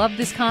listeners love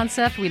this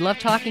concept. We love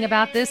talking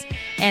about this.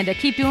 And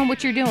keep doing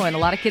what you're doing. A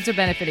lot of kids are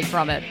benefiting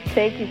from it.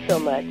 Thank you so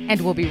much.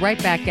 And we'll be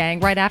right back, gang,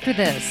 right after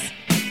this.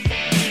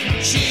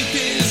 Cheap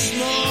is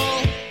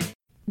small.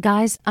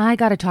 Guys, I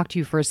got to talk to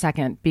you for a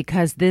second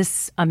because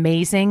this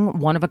amazing,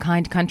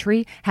 one-of-a-kind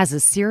country has a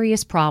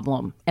serious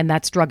problem, and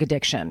that's drug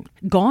addiction.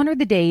 Gone are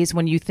the days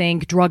when you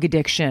think drug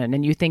addiction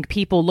and you think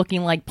people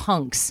looking like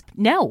punks.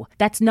 No,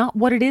 that's not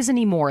what it is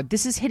anymore.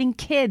 This is hitting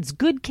kids,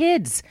 good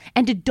kids,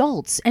 and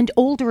adults and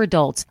older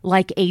adults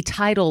like a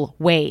tidal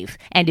wave.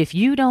 And if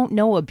you don't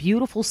know a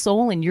beautiful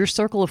soul in your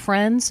circle of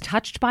friends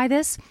touched by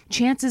this,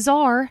 chances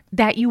are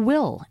that you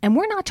will. And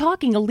we're not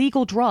talking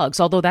illegal drugs,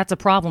 although that's a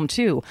problem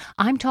too.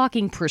 I'm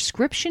talking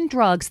prescription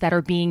drugs that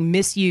are being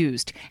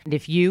misused. And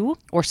if you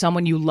or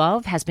someone you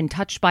love has been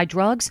touched by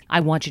drugs, I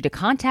want you to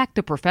contact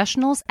the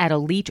professionals at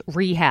Elite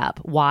Rehab.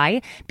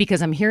 Why?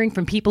 Because I'm hearing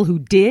from people who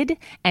did,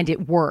 and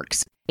it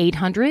works.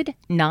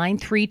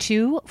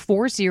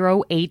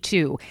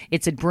 800-932-4082.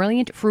 It's at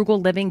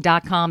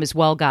brilliantfrugalliving.com as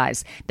well,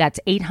 guys. That's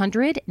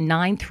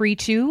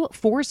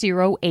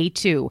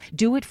 800-932-4082.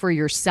 Do it for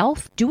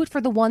yourself. Do it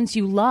for the ones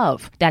you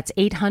love. That's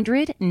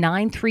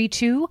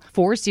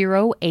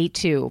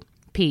 800-932-4082.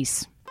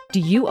 Peace. Do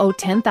you owe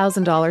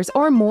 $10,000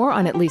 or more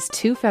on at least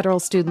 2 federal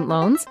student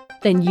loans?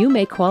 Then you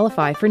may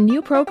qualify for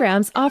new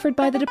programs offered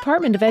by the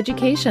Department of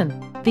Education.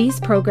 These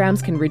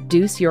programs can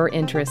reduce your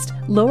interest,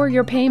 lower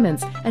your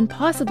payments, and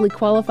possibly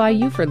qualify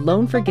you for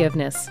loan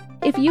forgiveness.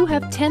 If you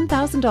have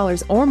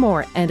 $10,000 or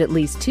more and at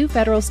least 2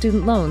 federal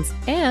student loans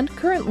and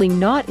currently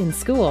not in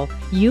school,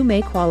 you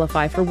may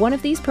qualify for one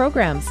of these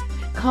programs.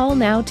 Call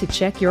now to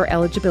check your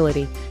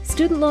eligibility.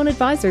 Student loan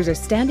advisors are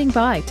standing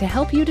by to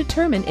help you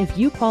determine if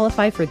you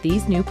qualify for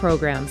these new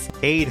programs.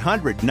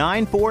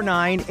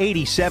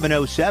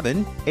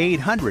 800-949-8707,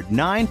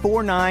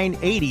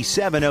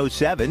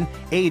 800-949-8707,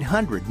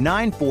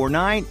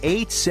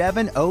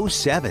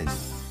 800-949-8707.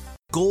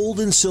 Gold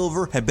and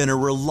silver have been a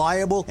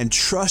reliable and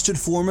trusted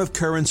form of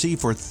currency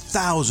for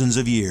thousands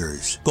of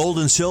years. Gold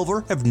and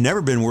silver have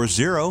never been worth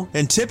zero,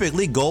 and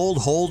typically gold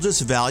holds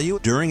its value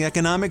during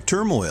economic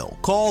turmoil.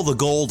 Call the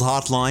Gold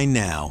Hotline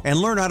now and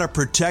learn how to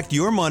protect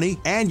your money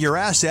and your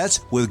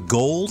assets with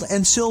gold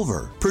and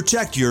silver.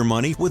 Protect your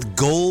money with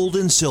gold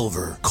and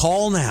silver.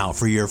 Call now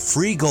for your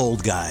free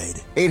gold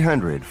guide.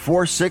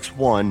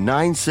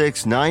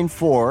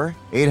 800-461-9694.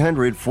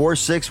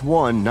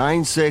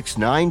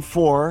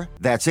 800-461-9694.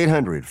 That's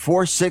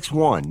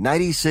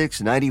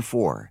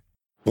 800-461-9694.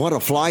 Want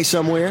to fly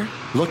somewhere?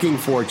 Looking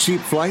for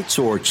cheap flights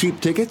or cheap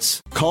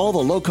tickets? Call the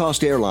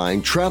low-cost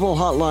airline travel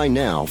hotline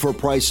now for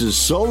prices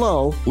so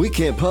low we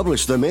can't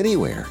publish them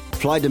anywhere.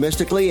 Fly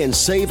domestically and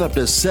save up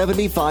to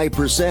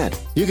 75%.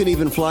 You can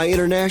even fly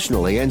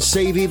internationally and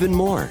save even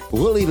more.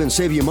 We'll even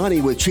save you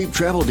money with cheap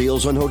travel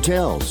deals on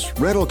hotels,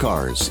 rental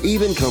cars,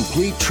 even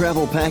complete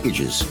travel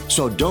packages.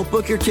 So don't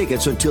book your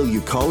tickets until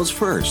you call us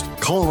first.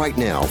 Call right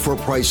now for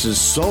prices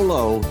so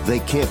low they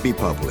can't be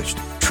published.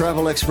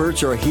 Travel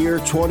experts are here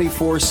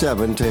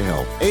 24/7 to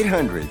help.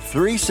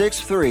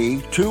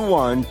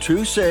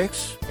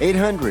 800-363-2126.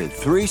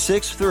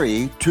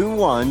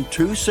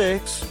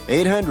 800-363-2126.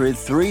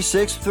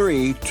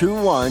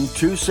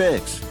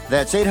 800-363-2126.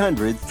 That's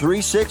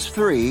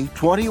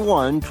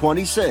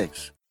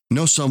 800-363-2126.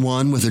 Know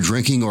someone with a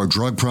drinking or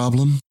drug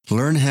problem?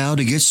 Learn how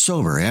to get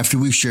sober after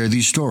we share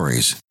these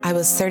stories. I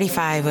was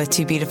 35 with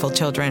two beautiful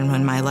children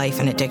when my life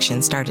and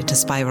addiction started to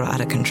spiral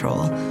out of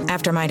control.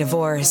 After my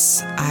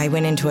divorce, I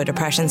went into a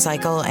depression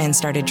cycle and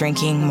started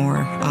drinking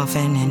more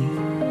often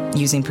and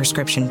using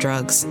prescription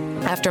drugs.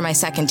 After my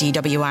second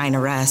DWI and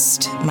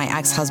arrest, my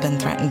ex-husband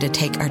threatened to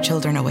take our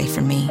children away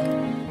from me.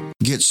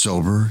 Get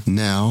sober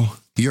now.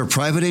 Your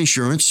private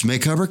insurance may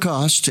cover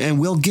costs and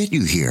we'll get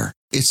you here.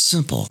 It's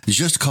simple.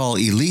 Just call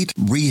Elite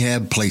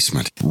Rehab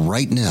Placement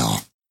right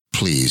now.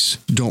 Please,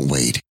 don't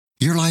wait.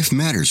 Your life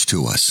matters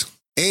to us.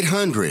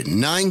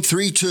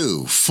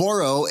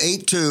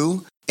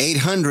 800-932-4082.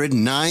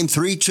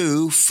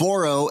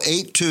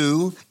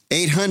 800-932-4082.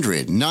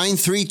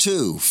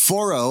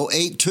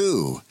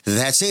 800-932-4082.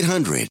 That's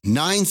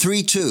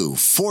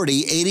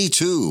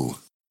 800-932-4082.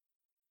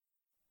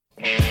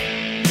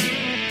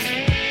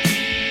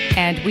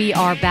 And we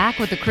are back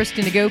with the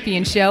Kristen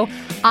Hagopian Show.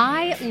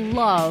 I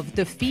love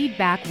the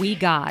feedback we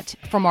got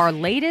from our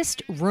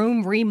latest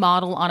room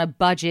remodel on a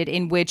budget,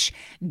 in which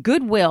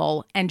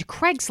Goodwill and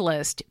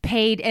Craigslist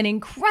paid an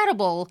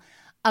incredible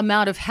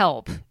amount of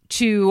help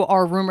to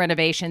our room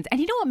renovations. And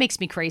you know what makes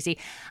me crazy?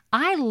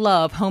 I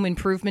love home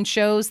improvement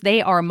shows.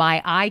 They are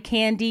my eye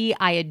candy.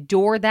 I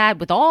adore that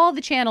with all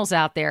the channels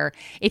out there.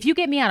 If you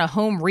get me on a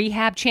home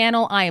rehab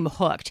channel, I am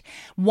hooked.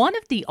 One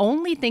of the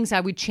only things I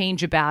would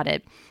change about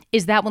it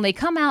is that when they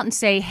come out and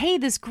say, hey,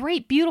 this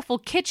great, beautiful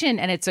kitchen,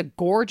 and it's a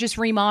gorgeous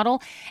remodel,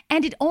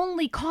 and it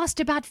only cost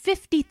about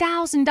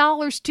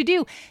 $50,000 to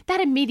do, that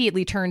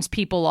immediately turns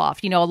people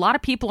off. You know, a lot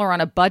of people are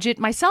on a budget,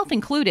 myself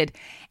included.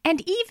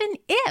 And even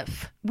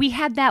if we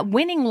had that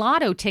winning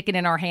lotto ticket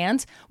in our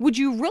hands, would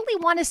you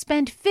really want to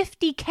spend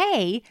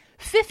 $50K,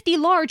 50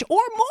 large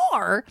or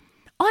more,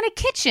 on a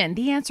kitchen?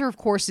 The answer, of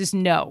course, is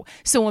no.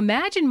 So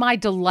imagine my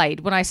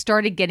delight when I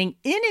started getting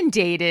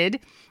inundated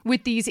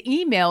with these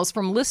emails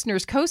from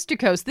listeners coast to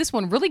coast. This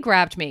one really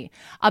grabbed me,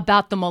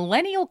 about the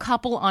millennial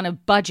couple on a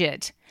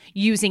budget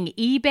using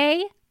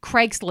eBay,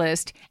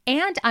 Craigslist,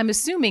 and I'm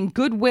assuming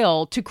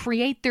Goodwill to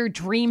create their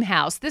dream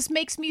house. This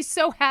makes me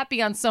so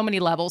happy on so many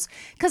levels,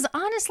 because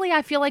honestly,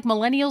 I feel like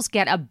millennials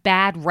get a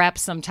bad rep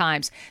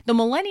sometimes. The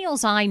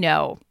millennials I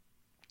know,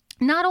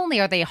 not only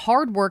are they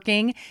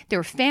hardworking,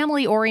 they're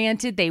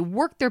family-oriented, they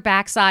work their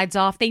backsides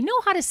off, they know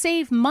how to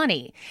save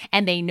money,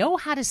 and they know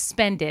how to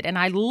spend it. And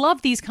I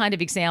love these kind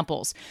of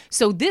examples.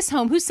 So this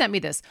home, who sent me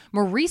this?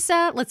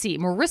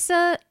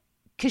 Marissa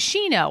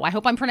Cascino. I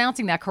hope I'm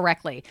pronouncing that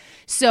correctly.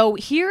 So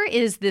here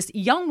is this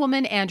young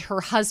woman and her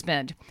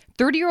husband,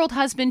 30-year-old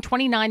husband,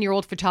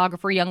 29-year-old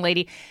photographer, young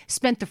lady,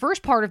 spent the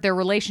first part of their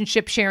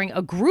relationship sharing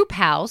a group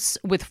house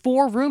with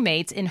 4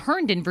 roommates in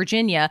Herndon,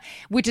 Virginia,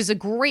 which is a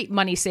great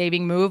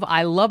money-saving move.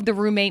 I love the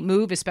roommate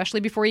move, especially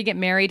before you get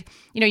married.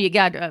 You know, you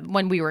got,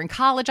 when we were in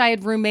college, I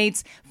had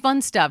roommates,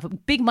 fun stuff,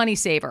 big money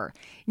saver.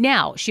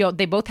 Now,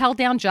 they both held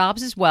down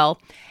jobs as well.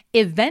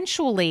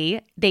 Eventually,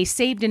 they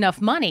saved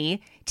enough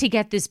money to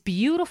get this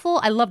beautiful,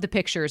 I love the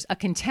pictures, a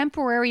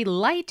contemporary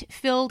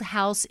light-filled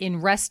house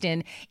in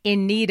Reston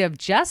in need of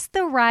just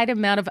the right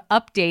amount of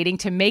updating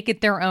to make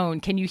it their own.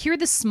 Can you hear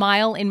the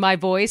smile in my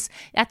voice?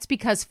 That's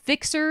because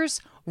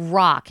fixers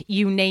rock.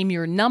 You name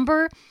your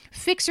number.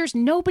 Fixers,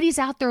 nobody's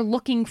out there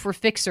looking for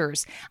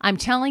fixers. I'm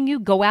telling you,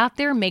 go out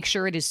there, make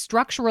sure it is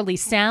structurally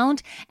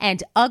sound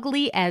and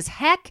ugly as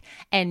heck,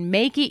 and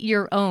make it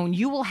your own.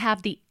 You will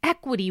have the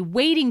equity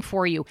waiting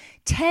for you.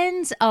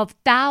 Tens of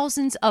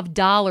thousands of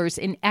dollars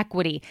in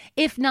equity,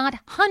 if not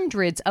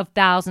hundreds of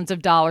thousands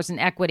of dollars in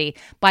equity,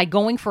 by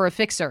going for a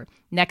fixer.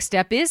 Next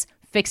step is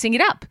fixing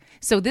it up.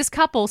 So this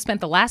couple spent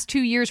the last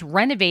 2 years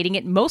renovating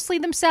it, mostly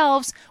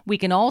themselves. We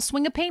can all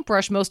swing a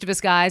paintbrush, most of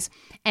us guys,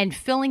 and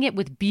filling it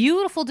with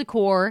beautiful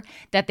decor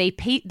that they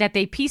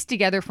pieced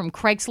together from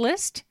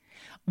Craigslist,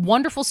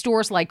 wonderful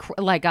stores like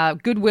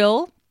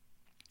Goodwill,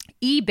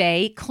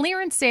 eBay,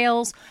 clearance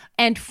sales,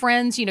 and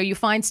friends. You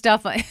find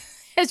stuff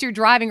as you're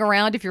driving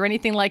around. If you're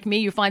anything like me,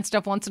 you find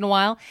stuff once in a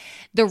while.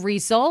 The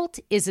result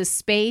is a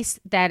space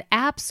that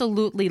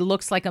absolutely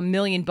looks like $1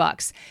 million.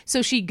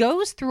 So she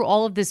goes through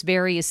all of this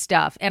various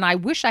stuff, and I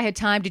wish I had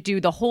time to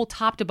do the whole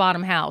top to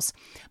bottom house.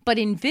 But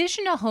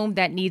envision a home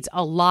that needs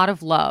a lot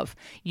of love.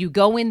 You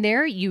go in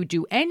there, you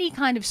do any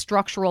kind of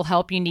structural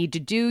help you need to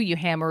do. You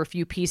hammer a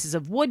few pieces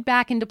of wood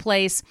back into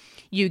place.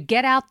 You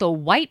get out the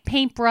white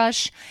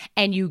paintbrush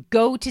and you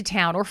go to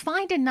town, or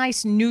find a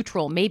nice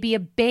neutral, maybe a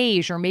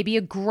beige or maybe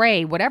a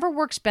gray, whatever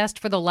works best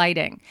for the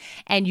lighting.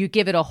 And you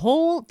give it a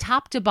whole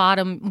top to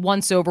bottom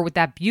once over with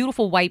that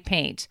beautiful white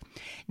paint.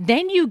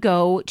 Then you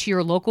go to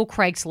your local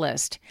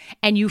Craigslist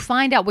and you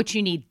find out what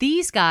you need.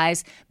 These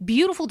guys,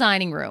 beautiful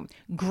dining room,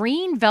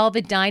 green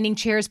velvet dining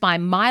chairs by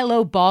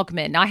Milo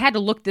Bogman. Now, I had to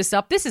look this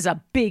up. This is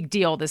a big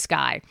deal, this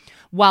guy.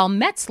 While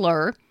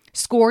Metzler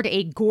scored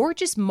a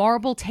gorgeous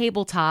marble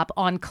tabletop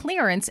on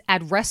clearance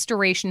at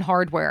Restoration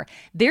Hardware.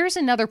 There's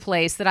another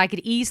place that I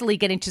could easily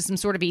get into some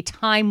sort of a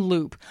time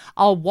loop.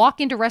 I'll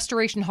walk into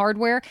Restoration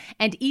Hardware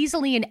and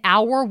easily an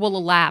hour will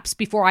elapse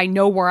before I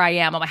know where I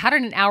am. I'm like, how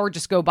did an hour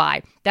just go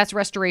by? That's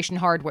Restoration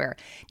Hardware.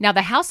 Now,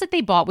 the house that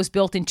they bought was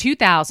built in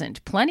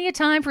 2000. Plenty of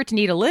time for it to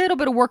need a little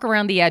bit of work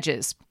around the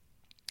edges.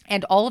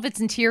 And all of its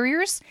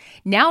interiors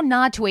now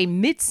nod to a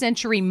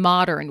mid-century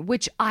modern,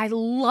 which I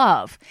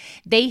love.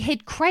 They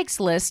hit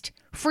Craigslist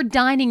for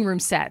dining room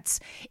sets.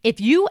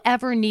 If you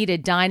ever need a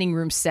dining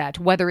room set,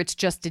 whether it's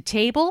just a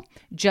table,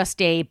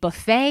 just a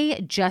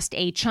buffet, just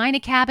a china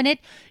cabinet,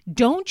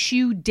 don't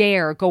you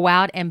dare go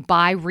out and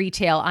buy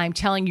retail. I'm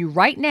telling you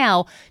right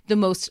now, the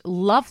most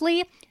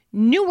lovely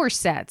newer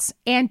sets,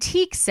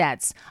 antique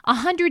sets,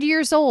 100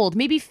 years old,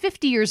 maybe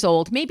 50 years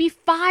old, maybe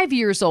 5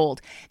 years old.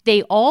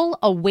 They all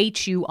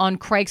await you on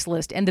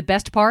Craigslist. And the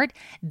best part,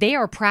 they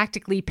are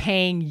practically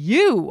paying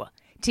you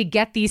to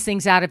get these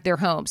things out of their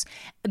homes.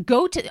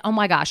 Oh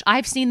my gosh,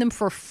 I've seen them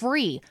for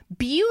free.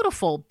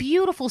 Beautiful,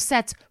 beautiful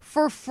sets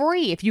for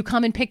free if you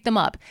come and pick them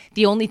up.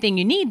 The only thing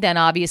you need then,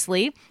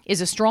 obviously,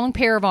 is a strong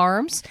pair of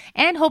arms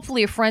and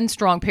hopefully a friend's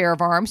strong pair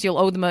of arms. You'll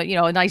owe them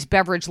a nice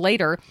beverage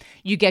later.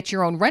 You get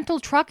your own rental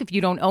truck if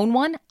you don't own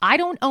one. I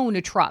don't own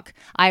a truck.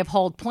 I have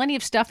hauled plenty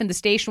of stuff in the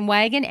station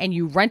wagon, and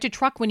you rent a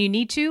truck when you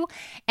need to.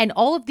 And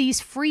all of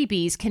these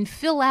freebies can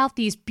fill out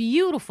these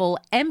beautiful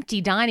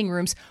empty dining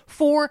rooms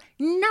for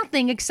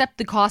nothing except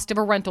the cost of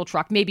a rental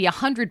truck, maybe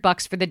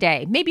 $100 for the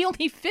day, maybe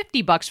only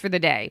 $50 for the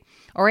day.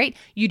 All right.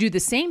 You do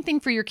the same thing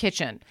for your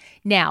kitchen.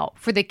 Now,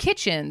 for the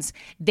kitchens,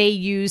 they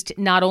used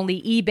not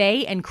only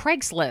eBay and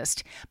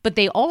Craigslist, but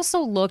they also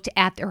looked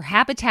at their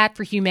Habitat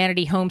for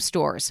Humanity home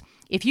stores.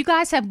 If you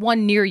guys have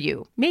one near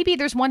you, maybe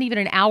there's one even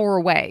an hour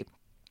away,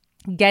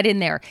 get in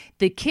there.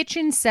 The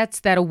kitchen sets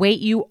that await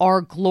you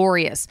are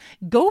glorious.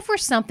 Go for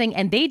something,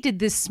 and they did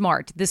this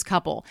smart, this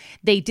couple.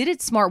 They did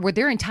it smart where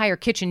their entire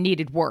kitchen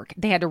needed work.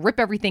 They had to rip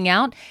everything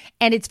out,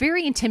 and it's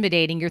very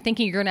intimidating. You're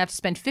thinking you're going to have to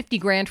spend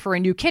 $50,000 for a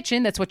new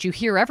kitchen. That's what you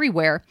hear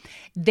everywhere.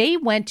 They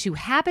went to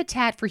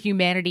Habitat for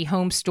Humanity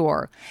home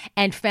store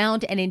and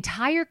found an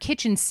entire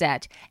kitchen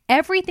set,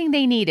 everything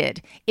they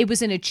needed. It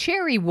was in a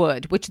cherry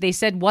wood, which they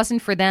said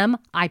wasn't for them.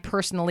 I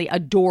personally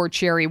adore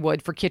cherry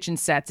wood for kitchen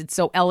sets. It's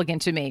so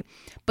elegant to me.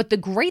 But the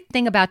great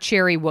thing about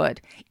cherry wood,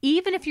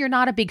 even if you're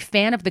not a big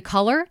fan of the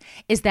color,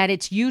 is that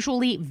it's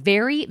usually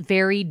very,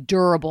 very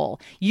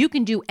durable. You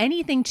can do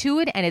anything to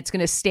it and it's going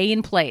to stay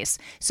in place.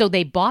 So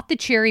they bought the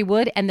cherry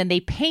wood and then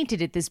they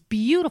painted it this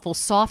beautiful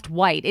soft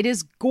white. It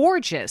is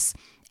gorgeous.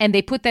 And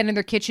they put that in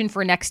their kitchen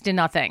for next to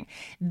nothing.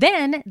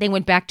 Then they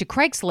went back to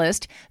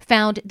Craigslist,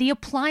 found the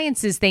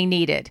appliances they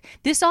needed.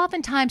 This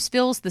oftentimes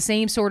fills the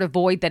same sort of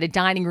void that a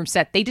dining room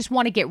set. They just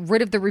want to get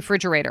rid of the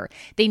refrigerator.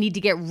 They need to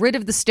get rid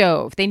of the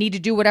stove. They need to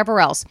do whatever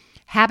else.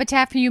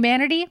 Habitat for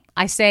Humanity,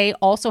 I say,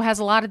 also has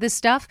a lot of this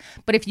stuff.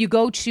 But if you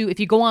go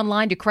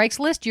online to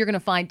Craigslist, you're going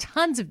to find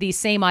tons of these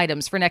same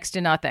items for next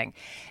to nothing.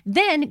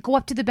 Then go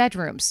up to the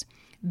bedrooms.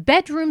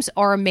 Bedrooms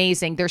are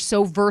amazing. They're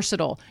so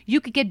versatile.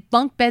 You could get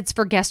bunk beds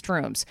for guest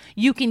rooms.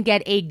 You can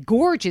get a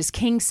gorgeous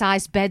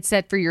king-size bed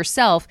set for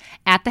yourself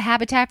at the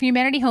Habitat for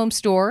Humanity home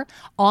store,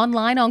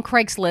 online on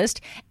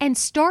Craigslist, and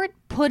start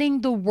putting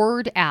the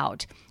word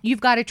out.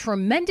 You've got a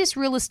tremendous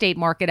real estate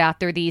market out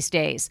there these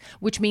days,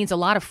 which means a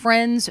lot of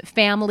friends,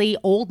 family,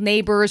 old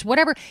neighbors,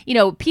 whatever,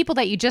 people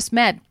that you just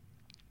met.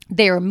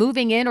 They're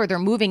moving in or they're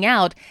moving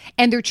out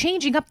and they're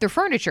changing up their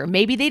furniture.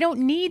 Maybe they don't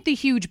need the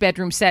huge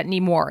bedroom set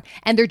anymore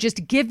and they're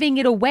just giving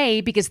it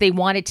away because they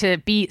want it to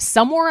be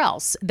somewhere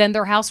else than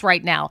their house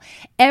right now.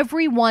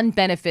 Everyone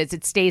benefits.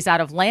 It stays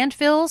out of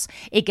landfills.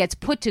 It gets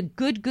put to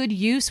good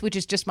use, which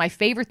is just my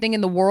favorite thing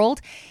in the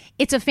world.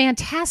 It's a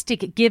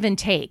fantastic give and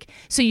take.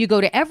 So you go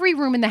to every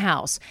room in the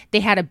house. They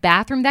had a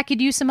bathroom that could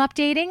use some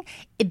updating.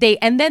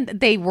 Then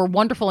they were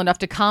wonderful enough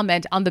to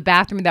comment on the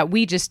bathroom that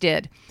we just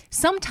did.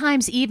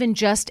 Sometimes even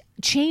just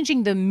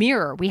changing the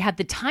mirror. We had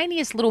the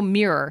tiniest little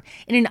mirror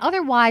in an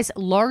otherwise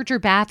larger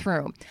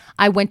bathroom.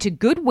 I went to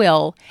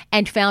Goodwill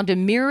and found a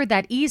mirror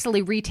that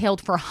easily retailed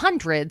for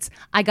hundreds.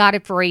 I got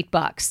it for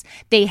 $8.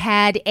 They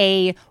had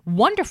a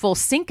wonderful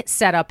sink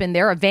setup in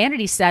there, a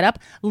vanity setup,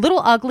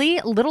 little ugly,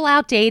 little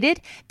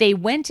outdated. They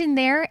went in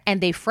there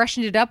and they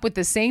freshened it up with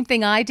the same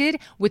thing I did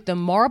with the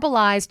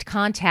marbleized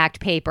contact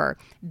paper.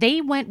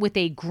 They went with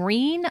a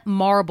green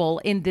marble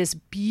in this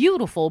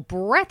beautiful,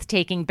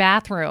 breathtaking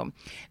bathroom.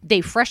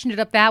 They freshened it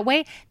up that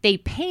way. They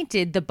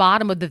painted the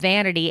bottom of the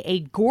vanity a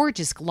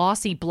gorgeous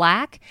glossy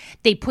black.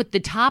 They put the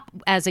top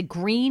as a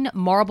green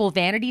marble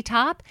vanity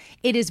top.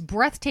 It is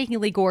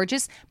breathtakingly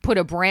gorgeous. Put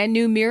a brand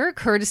new mirror,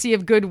 courtesy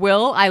of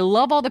Goodwill. I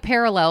love all the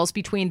parallels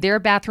between their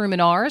bathroom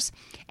and ours.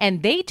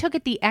 And they took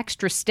it the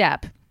extra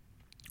step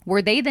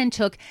where they then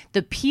took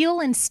the peel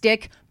and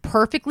stick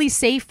perfectly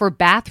safe for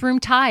bathroom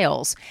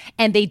tiles,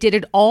 and they did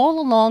it all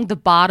along the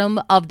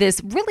bottom of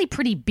this really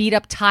pretty beat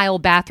up tile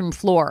bathroom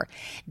floor.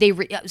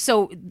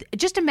 So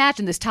just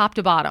imagine this top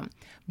to bottom.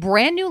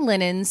 Brand new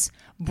linens,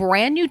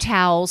 brand new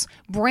towels,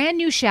 brand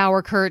new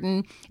shower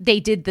curtain. They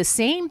did the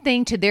same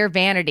thing to their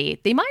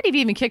vanity. They might have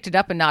even kicked it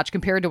up a notch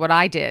compared to what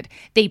I did.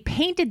 They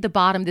painted the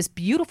bottom this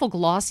beautiful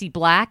glossy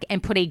black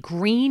and put a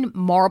green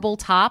marble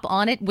top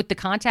on it with the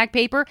contact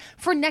paper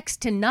for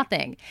next to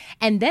nothing.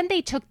 And then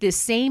they took this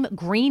same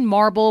green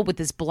marble with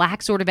this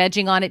black sort of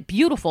edging on it,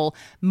 beautiful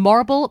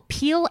marble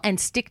peel and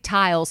stick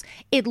tiles.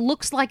 It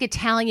looks like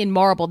Italian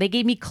marble. They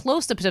gave me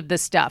close-ups of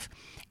this stuff.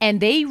 And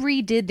they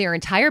redid their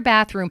entire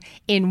bathroom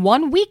in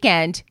one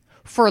weekend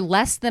for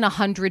less than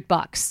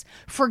 $100.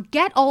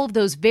 Forget all of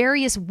those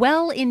various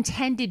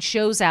well-intended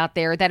shows out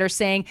there that are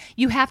saying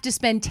you have to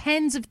spend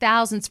tens of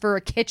thousands for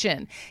a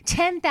kitchen,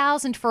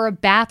 $10,000 for a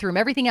bathroom,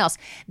 everything else.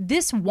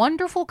 This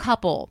wonderful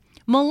couple,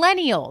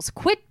 millennials,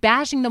 quit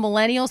bashing the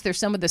millennials. They're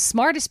some of the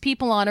smartest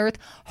people on earth,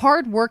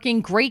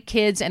 hardworking, great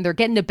kids, and they're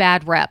getting a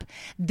bad rep.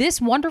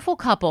 This wonderful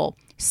couple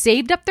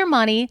saved up their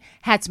money,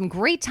 had some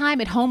great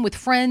time at home with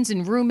friends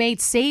and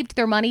roommates, saved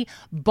their money,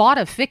 bought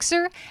a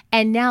fixer,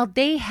 and now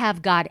they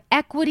have got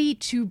equity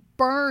to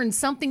burn,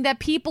 something that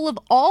people of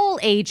all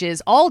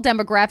ages, all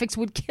demographics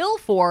would kill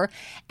for,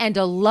 and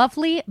a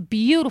lovely,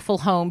 beautiful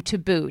home to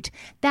boot.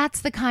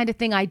 That's the kind of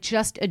thing I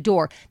just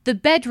adore. The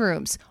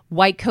bedrooms,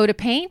 white coat of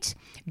paint,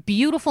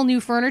 beautiful new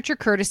furniture,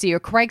 courtesy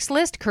of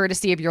Craigslist,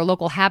 courtesy of your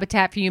local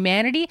Habitat for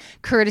Humanity,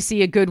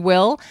 courtesy of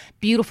Goodwill,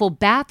 beautiful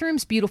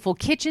bathrooms, beautiful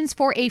kitchens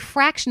for a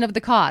fraction of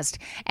the cost.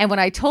 And when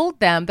I told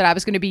them that I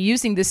was going to be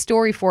using this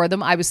story for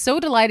them, I was so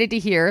delighted to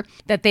hear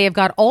that they have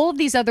got all of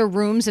these other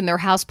rooms in their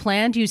house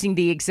planned using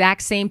the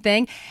exact same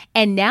thing.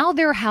 And now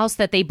their house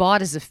that they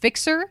bought as a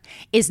fixer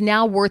is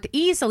now worth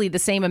easily the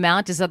same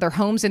amount as other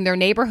homes in their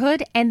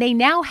neighborhood. And they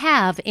now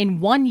have,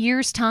 in 1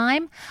 year's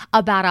time,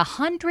 about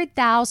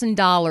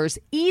 $100,000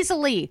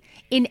 easily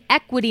in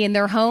equity in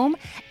their home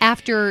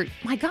after,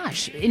 my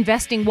gosh,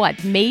 investing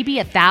what, maybe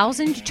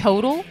 $1,000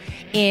 total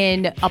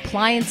in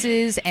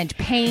appliances and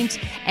paint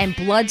and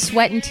blood,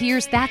 sweat, and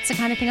tears. That's the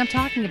kind of thing I'm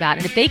talking about.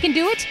 And if they can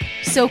do it,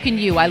 so can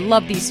you. I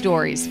love these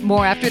stories.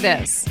 More after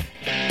this.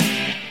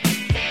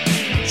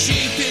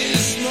 Cheap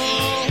is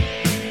small,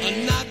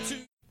 and not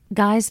too.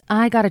 Guys,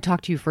 I got to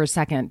talk to you for a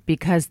second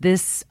because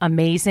this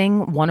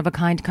amazing,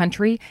 one-of-a-kind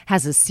country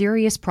has a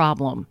serious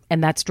problem,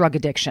 and that's drug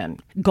addiction.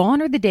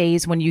 Gone are the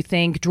days when you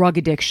think drug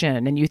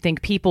addiction and you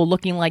think people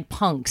looking like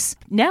punks.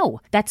 No,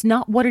 that's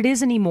not what it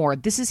is anymore.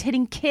 This is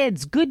hitting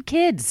kids, good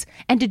kids,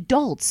 and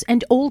adults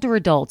and older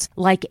adults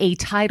like a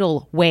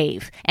tidal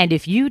wave. And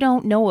if you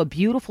don't know a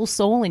beautiful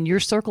soul in your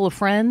circle of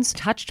friends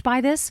touched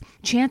by this,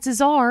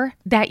 chances are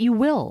that you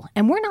will.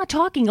 And we're not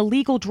talking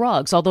illegal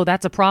drugs, although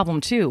that's a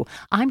problem too.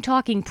 I'm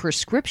talking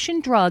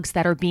prescription drugs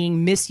that are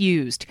being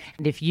misused.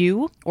 And if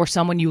you or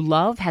someone you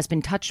love has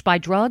been touched by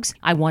drugs,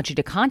 I want you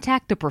to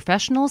contact the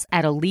professionals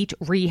at Elite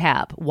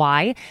Rehab.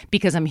 Why?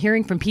 Because I'm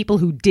hearing from people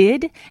who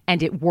did,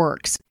 and it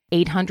works.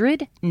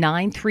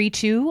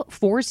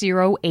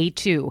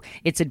 800-932-4082.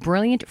 It's at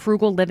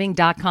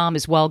brilliantfrugalliving.com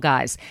as well,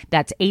 guys.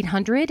 That's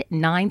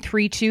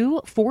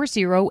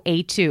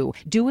 800-932-4082.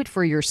 Do it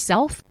for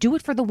yourself. Do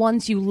it for the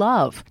ones you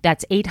love.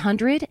 That's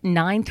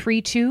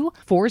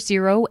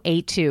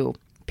 800-932-4082.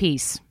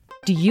 Peace.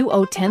 Do you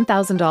owe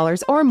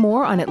 $10,000 or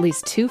more on at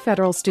least 2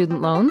 federal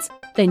student loans?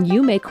 Then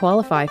you may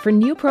qualify for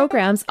new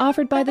programs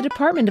offered by the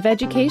Department of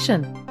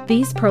Education.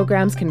 These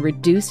programs can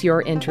reduce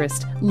your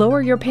interest,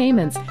 lower your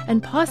payments,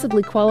 and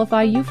possibly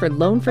qualify you for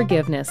loan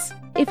forgiveness.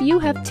 If you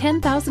have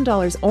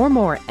 $10,000 or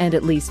more and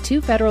at least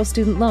 2 federal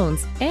student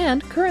loans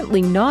and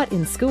currently not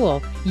in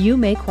school, you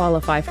may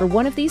qualify for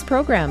one of these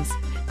programs.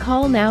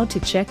 Call now to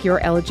check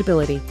your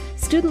eligibility.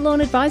 Student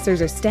loan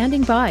advisors are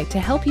standing by to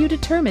help you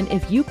determine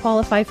if you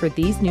qualify for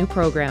these new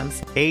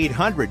programs.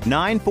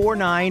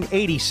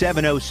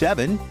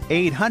 800-949-8707,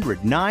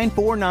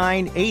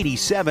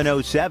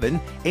 800-949-8707,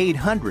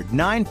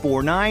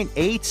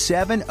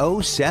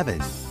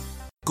 800-949-8707.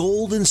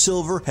 Gold and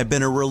silver have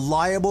been a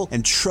reliable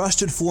and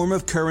trusted form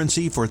of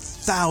currency for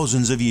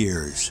thousands of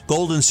years.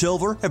 Gold and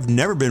silver have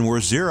never been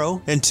worth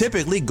zero, and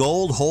typically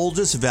gold holds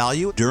its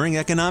value during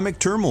economic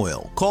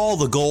turmoil. Call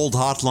the Gold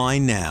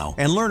Hotline now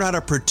and learn how to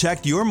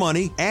protect your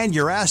money and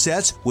your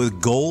assets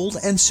with gold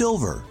and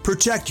silver.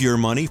 Protect your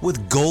money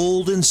with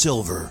gold and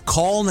silver.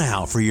 Call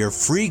now for your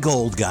free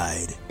gold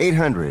guide.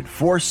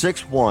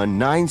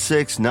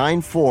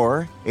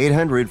 800-461-9694.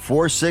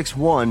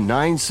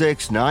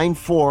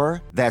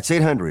 800-461-9694. That's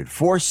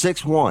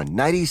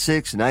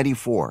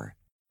 800-461-9694.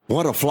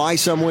 Want to fly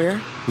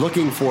somewhere?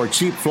 Looking for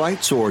cheap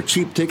flights or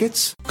cheap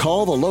tickets?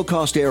 Call the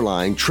low-cost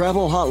airline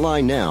travel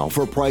hotline now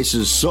for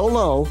prices so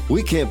low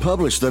we can't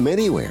publish them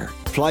anywhere.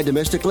 Fly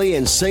domestically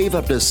and save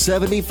up to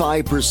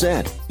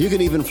 75%. You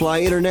can even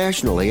fly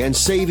internationally and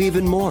save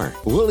even more.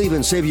 We'll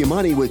even save you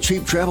money with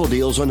cheap travel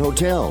deals on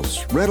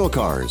hotels, rental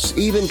cars,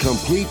 even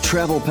complete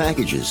travel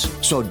packages.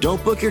 So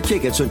don't book your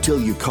tickets until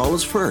you call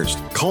us first.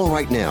 Call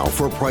right now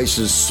for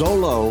prices so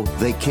low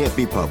they can't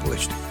be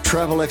published.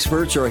 Travel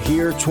experts are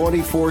here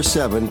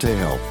 24/7 to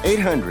help.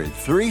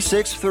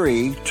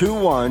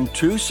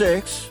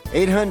 800-363-2126.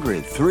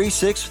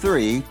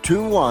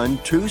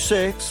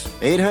 800-363-2126.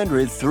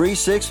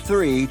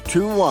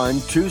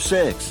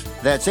 800-363-2126.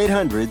 That's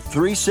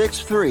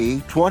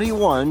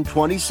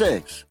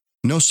 800-363-2126.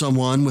 Know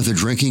someone with a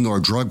drinking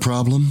or drug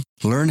problem?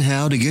 Learn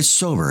how to get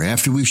sober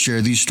after we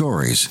share these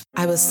stories.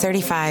 I was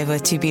 35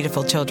 with two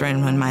beautiful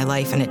children when my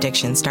life and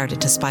addiction started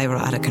to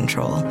spiral out of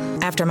control.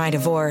 After my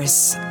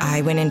divorce,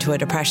 I went into a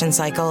depression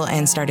cycle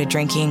and started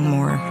drinking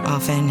more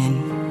often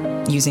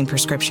and using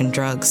prescription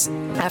drugs.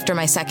 After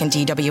my second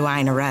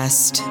DWI and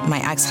arrest, my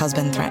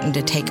ex-husband threatened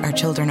to take our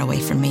children away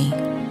from me.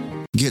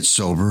 Get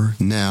sober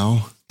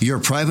now. Your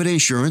private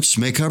insurance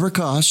may cover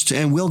costs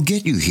and we'll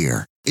get you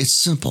here. It's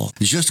simple.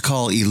 Just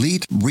call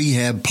Elite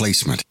Rehab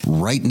Placement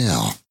right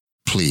now.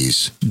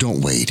 Please don't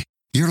wait.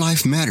 Your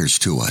life matters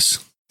to us.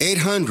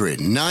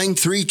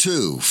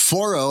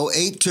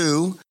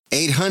 800-932-4082.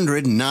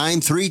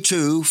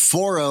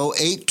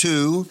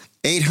 800-932-4082.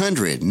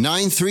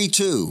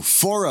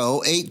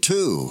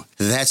 800-932-4082.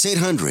 That's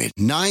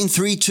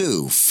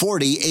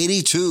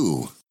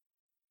 800-932-4082.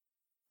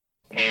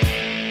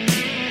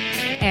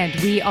 And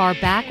we are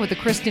back with the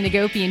Kristen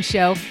Hagopian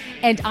Show,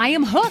 and I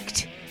am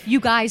hooked. You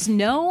guys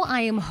know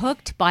I am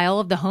hooked by all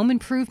of the home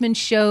improvement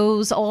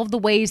shows, all of the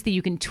ways that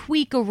you can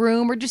tweak a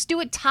room or just do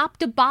it top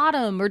to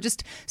bottom or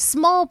just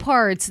small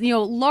parts,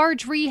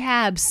 large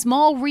rehabs,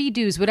 small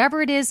redos,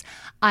 whatever it is.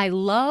 I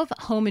love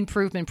home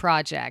improvement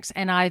projects,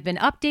 and I've been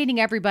updating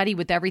everybody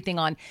with everything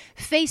on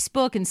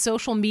Facebook and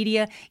social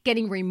media,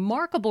 getting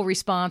remarkable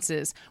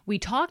responses. We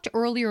talked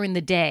earlier in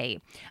the day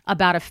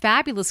about a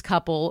fabulous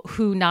couple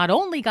who not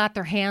only got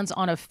their hands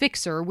on a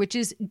fixer, which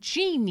is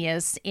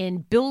genius in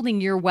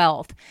building your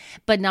wealth,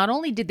 but not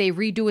only did they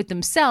redo it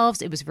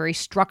themselves, it was very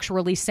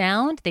structurally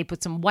sound. They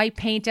put some white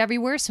paint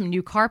everywhere, some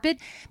new carpet,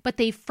 but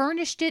they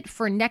furnished it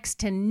for next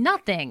to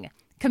nothing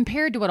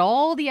compared to what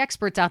all the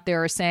experts out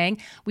there are saying.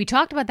 We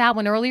talked about that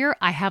one earlier.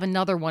 I have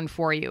another one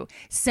for you.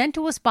 Sent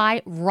to us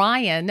by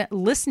Ryan,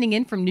 listening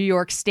in from New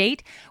York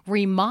State.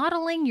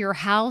 Remodeling your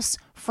house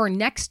for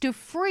next to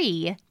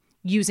free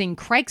using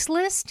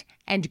Craigslist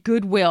and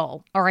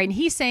Goodwill. All right, and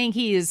he's saying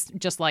he is,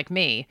 just like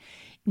me,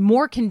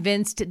 more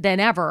convinced than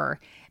ever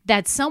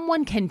that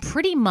someone can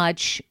pretty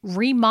much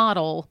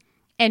remodel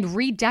and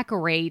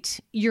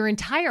redecorate your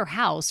entire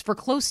house for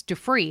close to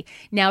free.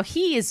 Now,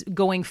 he is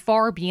going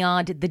far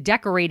beyond the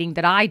decorating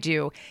that I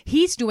do.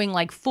 He's doing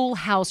like full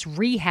house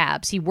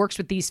rehabs. He works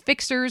with these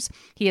fixers.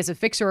 He has a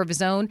fixer of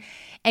his own,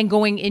 and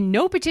going in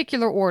no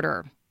particular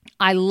order.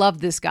 I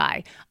love this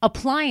guy.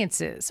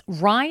 Appliances.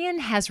 Ryan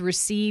has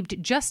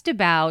received just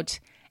about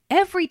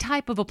every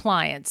type of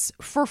appliance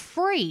for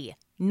free.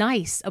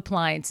 Nice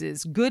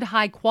appliances, good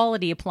high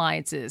quality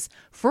appliances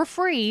for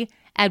free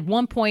at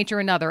one point or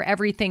another.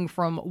 Everything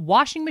from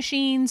washing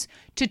machines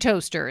to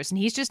toasters. And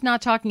he's just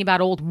not talking about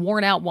old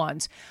worn out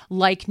ones,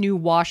 like new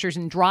washers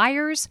and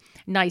dryers,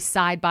 nice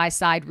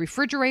side-by-side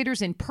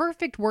refrigerators in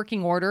perfect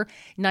working order,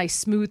 nice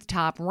smooth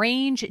top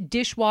range,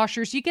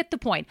 dishwashers. You get the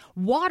point.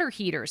 Water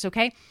heaters,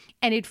 okay?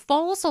 And it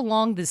falls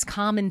along this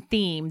common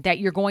theme that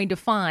you're going to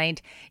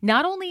find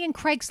not only in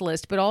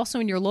Craigslist, but also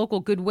in your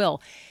local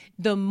Goodwill.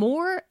 The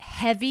more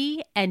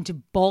heavy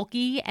and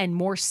bulky and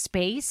more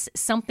space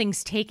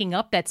something's taking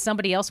up that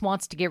somebody else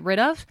wants to get rid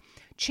of,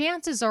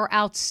 chances are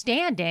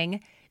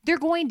outstanding they're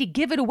going to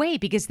give it away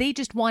because they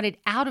just want it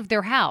out of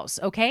their house,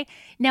 okay?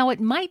 Now,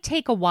 it might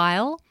take a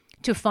while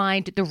to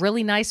find the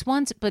really nice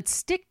ones, but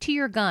stick to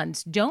your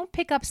guns. Don't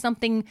pick up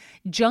something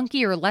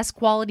junky or less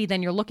quality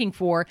than you're looking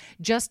for,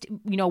 just,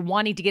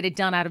 wanting to get it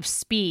done out of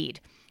speed.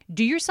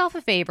 Do yourself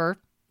a favor,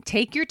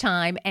 take your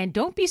time, and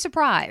don't be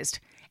surprised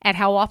at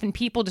how often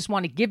people just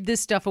want to give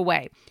this stuff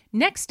away.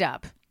 Next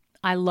up,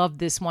 I love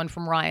this one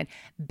from Ryan.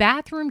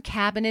 Bathroom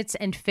cabinets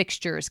and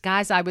fixtures.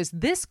 Guys, I was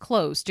this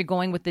close to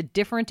going with the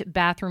different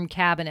bathroom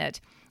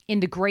cabinet in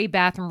the gray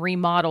bathroom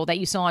remodel that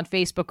you saw on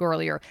Facebook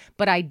earlier,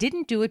 but I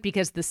didn't do it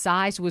because the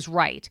size was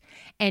right.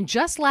 And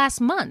just last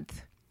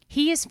month,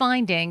 he is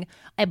finding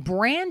a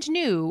brand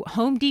new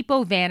Home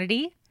Depot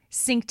vanity,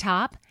 sink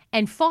top,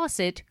 and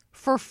faucet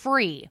for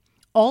free.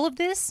 All of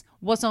this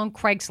was on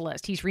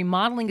Craigslist. He's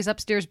remodeling his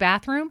upstairs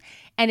bathroom,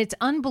 and it's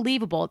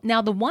unbelievable.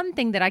 Now, the one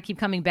thing that I keep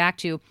coming back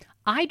to,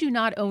 I do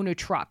not own a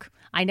truck.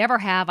 I never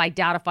have. I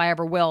doubt if I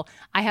ever will.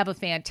 I have a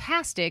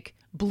fantastic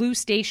blue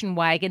station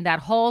wagon that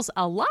hauls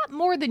a lot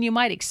more than you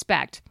might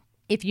expect.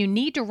 If you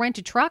need to rent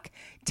a truck,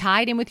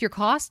 tied in with your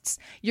costs,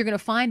 you're going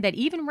to find that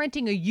even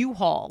renting a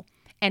U-Haul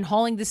and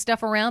hauling this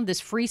stuff around, this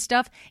free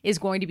stuff, is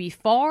going to be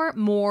far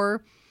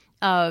more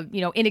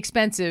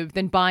inexpensive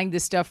than buying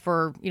this stuff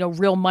for,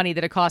 real money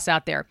that it costs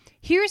out there.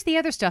 Here's the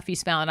other stuff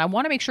he's found. I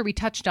want to make sure we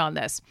touched on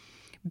this.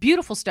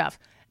 Beautiful stuff.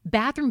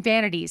 Bathroom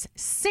vanities,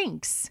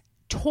 sinks,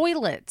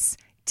 toilets,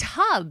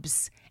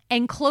 tubs,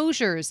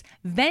 enclosures,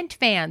 vent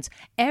fans,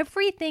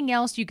 everything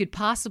else you could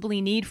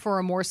possibly need for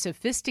a more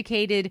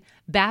sophisticated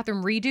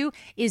bathroom redo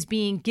is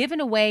being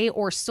given away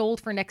or sold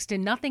for next to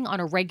nothing on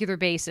a regular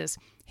basis.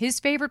 His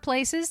favorite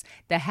places,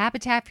 the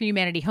Habitat for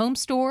Humanity home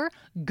store,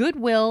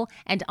 Goodwill,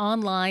 and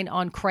online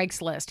on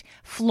Craigslist.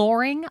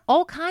 Flooring,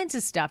 all kinds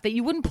of stuff that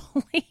you wouldn't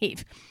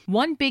believe.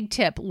 One big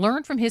tip,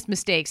 learn from his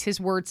mistakes, his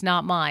words,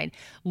 not mine.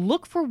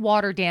 Look for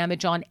water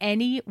damage on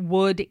any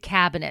wood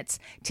cabinets.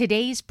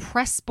 Today's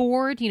press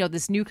board,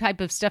 this new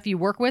type of stuff you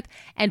work with,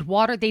 and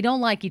water, they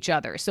don't like each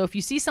other. So if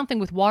you see something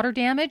with water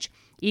damage,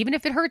 even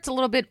if it hurts a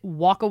little bit,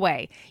 walk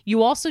away.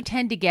 You also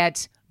tend to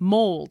get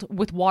mold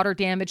with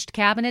water-damaged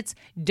cabinets.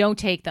 Don't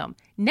take them.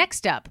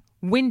 Next up,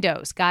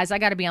 windows. Guys, I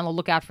got to be on the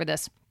lookout for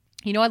this.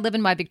 I live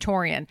in my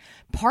Victorian.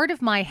 Part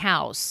of my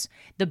house,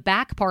 the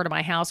back part of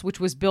my house, which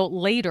was built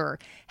later,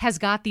 has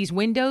got these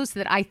windows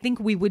that I think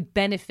we would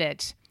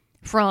benefit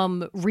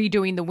from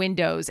redoing the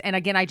windows. And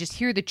again, I just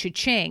hear the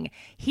cha-ching.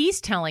 He's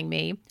telling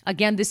me,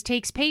 again, this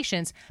takes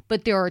patience,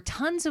 but there are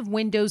tons of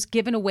windows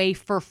given away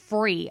for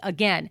free.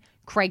 Again,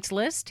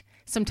 Craigslist.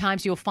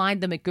 Sometimes you'll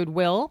find them at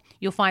Goodwill.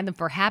 You'll find them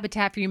for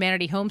Habitat for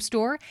Humanity home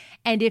store.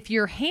 And if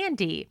you're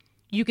handy,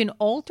 you can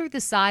alter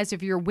the size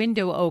of your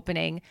window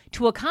opening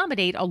to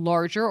accommodate a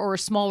larger or a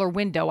smaller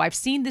window. I've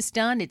seen this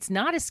done. It's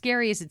not as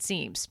scary as it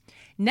seems.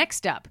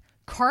 Next up,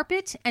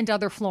 carpet and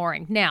other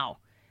flooring. Now,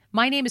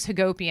 my name is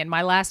Hagopian.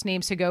 My last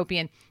name's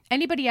Hagopian.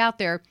 Anybody out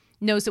there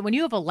knows that when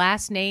you have a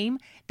last name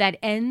that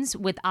ends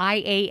with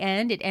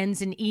I-A-N, it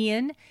ends in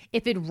Ian,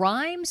 if it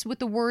rhymes with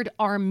the word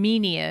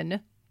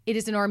Armenian, it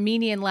is an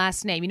Armenian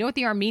last name. You know what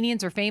the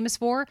Armenians are famous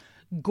for?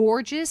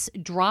 Gorgeous,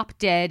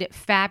 drop-dead,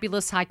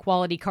 fabulous,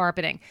 high-quality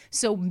carpeting.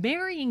 So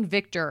marrying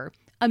Victor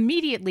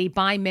immediately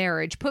by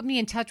marriage put me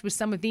in touch with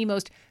some of the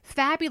most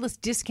fabulous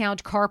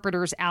discount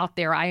carpenters out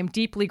there. I am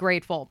deeply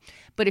grateful.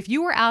 But if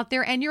you are out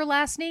there and your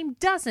last name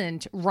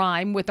doesn't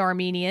rhyme with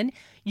Armenian,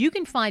 you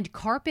can find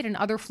carpet and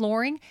other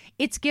flooring.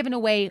 It's given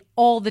away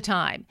all the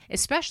time,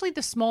 especially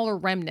the smaller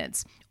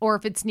remnants. Or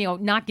if it's,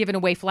 not given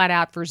away flat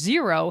out for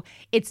zero,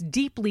 it's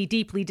deeply,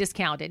 deeply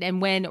discounted. And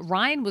when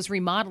Ryan was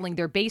remodeling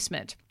their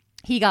basement,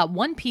 he got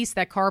one piece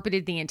that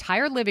carpeted the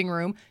entire living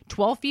room,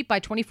 12 feet by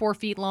 24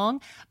 feet long,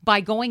 by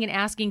going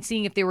and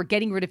seeing if they were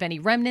getting rid of any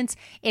remnants.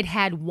 It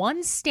had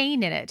one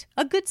stain in it,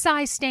 a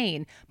good-sized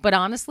stain. But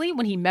honestly,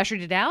 when he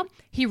measured it out,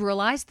 he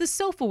realized the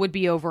sofa would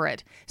be over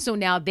it. So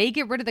now they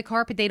get rid of the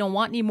carpet they don't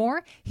want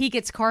anymore. He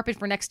gets carpet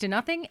for next to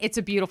nothing. It's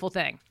a beautiful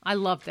thing. I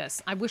love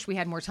this. I wish we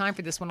had more time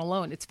for this one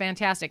alone. It's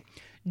fantastic.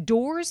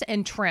 Doors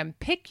and trim.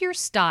 Pick your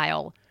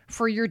style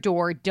for your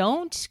door.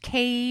 Don't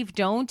cave.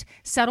 Don't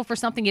settle for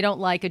something you don't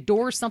like. A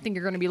door is something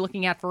you're going to be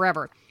looking at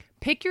forever.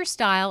 Pick your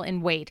style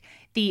and wait.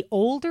 The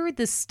older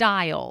the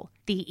style,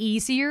 the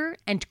easier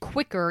and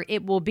quicker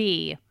it will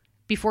be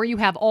before you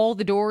have all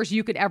the doors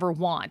you could ever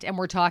want. And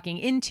we're talking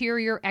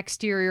interior,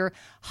 exterior,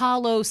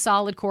 hollow,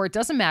 solid core. It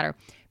doesn't matter.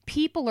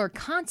 People are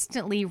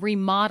constantly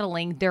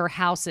remodeling their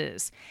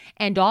houses.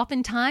 And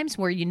oftentimes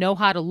where you know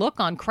how to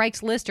look on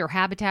Craigslist or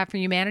Habitat for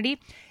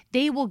Humanity,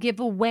 they will give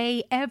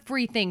away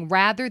everything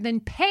rather than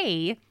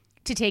pay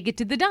to take it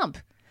to the dump.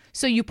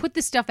 So you put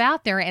this stuff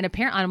out there, and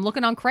apparently I'm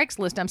looking on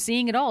Craigslist. I'm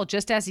seeing it all,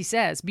 just as he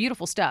says.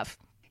 Beautiful stuff.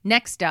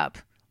 Next up,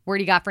 what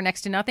do you got for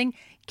next to nothing?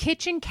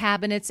 Kitchen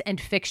cabinets and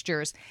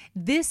fixtures.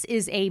 This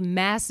is a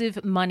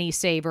massive money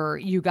saver,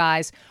 you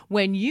guys.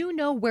 When you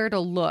know where to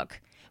look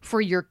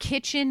for your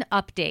kitchen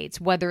updates,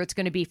 whether it's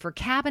going to be for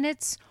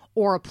cabinets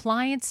or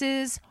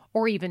appliances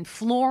or even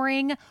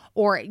flooring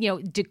or,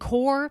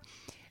 decor,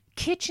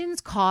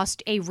 kitchens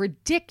cost a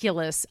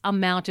ridiculous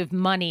amount of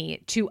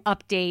money to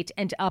update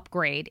and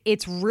upgrade.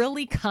 It's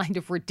really kind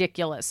of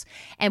ridiculous.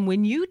 And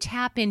when you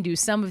tap into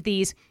some of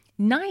these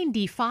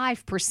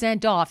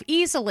 95% off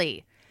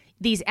easily,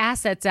 these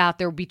assets out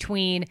there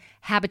between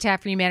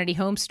Habitat for Humanity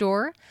home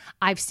store,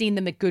 I've seen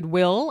them at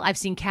Goodwill. I've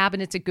seen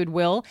cabinets at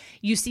Goodwill.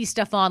 You see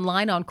stuff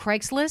online on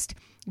Craigslist.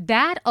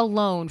 That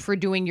alone for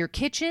doing your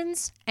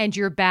kitchens and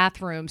your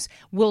bathrooms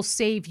will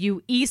save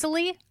you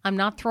easily. I'm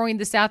not throwing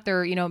this out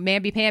there,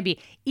 mamby-pamby,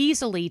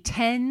 easily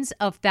tens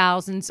of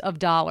thousands of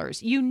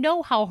dollars. You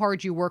know how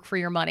hard you work for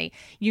your money.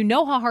 You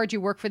know how hard you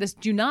work for this.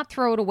 Do not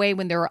throw it away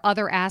when there are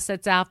other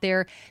assets out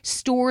there,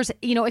 stores,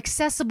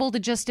 accessible to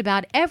just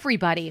about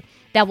everybody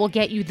that will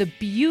get you the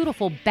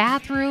beautiful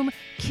bathroom,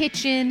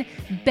 kitchen,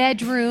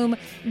 bedroom,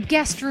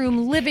 guest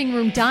room, living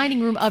room,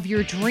 dining room of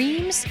your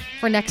dreams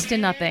for next to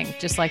nothing,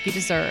 just like you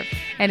deserve.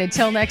 And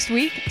until next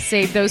week,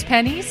 save those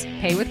pennies,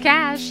 pay with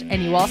cash,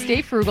 and you all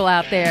stay frugal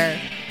out there.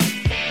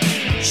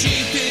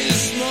 Cheap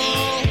is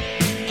small,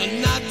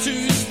 not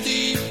too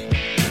steep,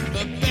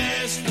 but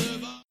best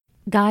of all.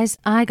 Guys,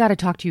 I got to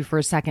talk to you for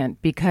a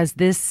second because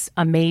this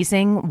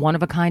amazing,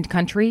 one-of-a-kind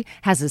country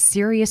has a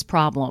serious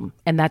problem,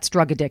 and that's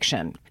drug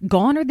addiction.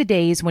 Gone are the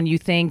days when you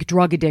think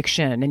drug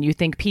addiction and you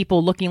think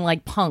people looking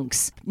like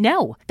punks.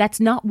 No, that's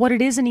not what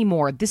it is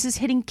anymore. This is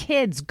hitting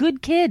kids,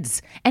 good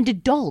kids, and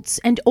adults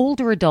and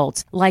older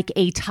adults like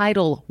a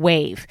tidal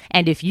wave.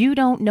 And if you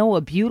don't know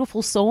a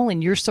beautiful soul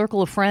in your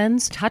circle of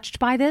friends touched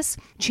by this,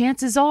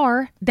 chances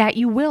are that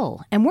you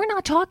will. And we're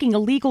not talking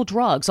illegal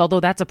drugs,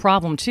 although that's a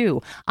problem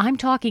too. I'm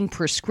talking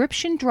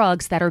prescription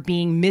drugs that are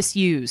being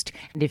misused.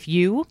 And if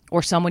you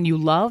or someone you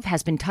love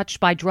has been touched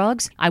by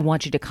drugs, I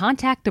want you to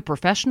contact the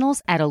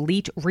professionals at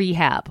Elite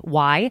Rehab.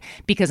 Why?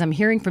 Because I'm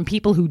hearing from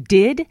people who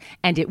did,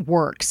 and it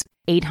works.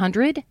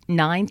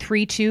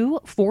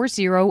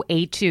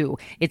 800-932-4082.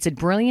 It's at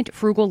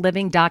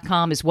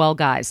brilliantfrugalliving.com as well,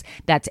 guys.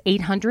 That's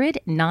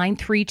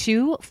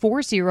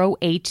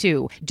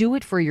 800-932-4082. Do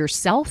it for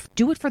yourself.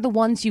 Do it for the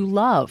ones you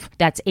love.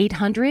 That's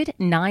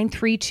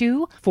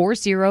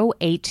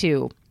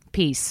 800-932-4082.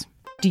 Peace.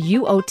 Do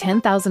you owe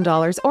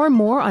 $10,000 or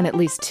more on at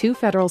least 2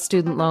 federal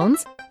student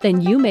loans?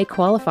 Then you may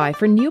qualify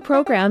for new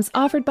programs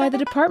offered by the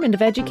Department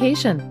of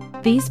Education.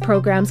 These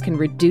programs can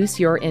reduce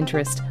your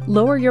interest,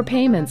 lower your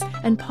payments,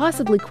 and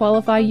possibly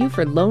qualify you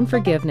for loan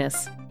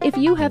forgiveness. If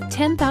you have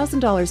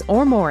 $10,000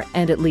 or more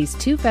and at least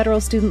 2 federal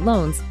student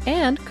loans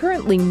and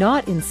currently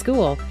not in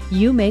school,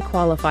 you may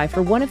qualify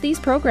for one of these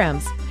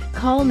programs.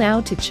 Call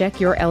now to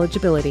check your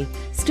eligibility.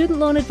 Student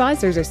loan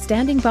advisors are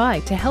standing by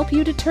to help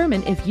you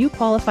determine if you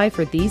qualify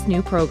for these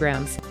new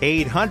programs.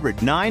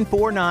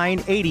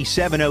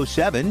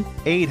 800-949-8707,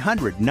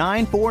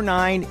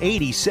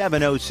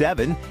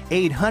 800-949-8707,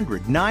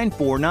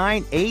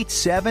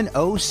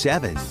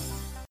 800-949-8707.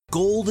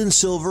 Gold and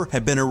silver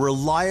have been a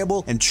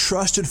reliable and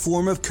trusted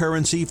form of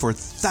currency for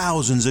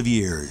thousands of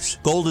years.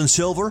 Gold and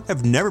silver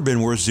have never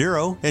been worth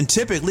zero, and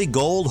typically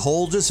gold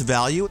holds its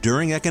value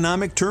during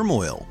economic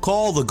turmoil.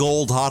 Call the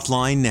Gold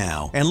Hotline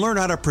now and learn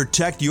how to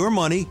protect your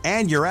money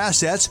and your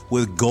assets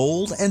with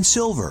gold and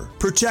silver.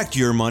 Protect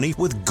your money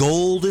with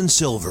gold and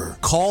silver.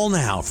 Call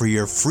now for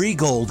your free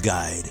gold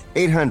guide.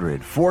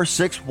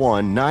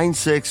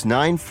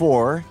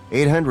 800-461-9694.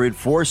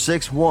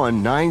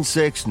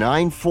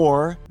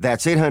 800-461-9694.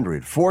 That's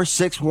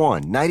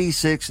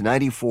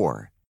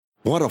 800-461-9694.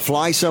 Want to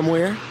fly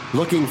somewhere?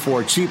 Looking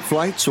for cheap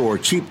flights or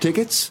cheap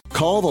tickets?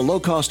 Call the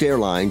low-cost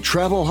airline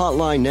travel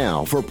hotline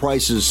now for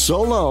prices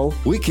so low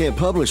we can't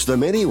publish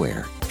them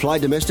anywhere. Fly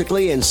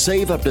domestically and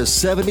save up to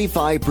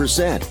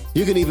 75%.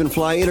 You can even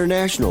fly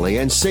internationally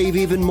and save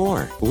even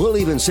more. We'll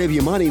even save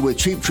you money with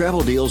cheap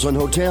travel deals on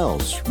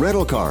hotels,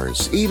 rental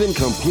cars, even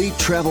complete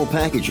travel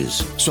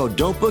packages. So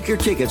don't book your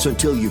tickets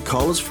until you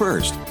call us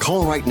first.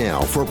 Call right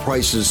now for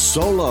prices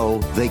so low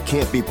they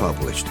can't be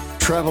published.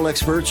 Travel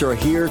experts are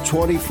here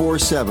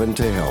 24/7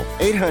 to help.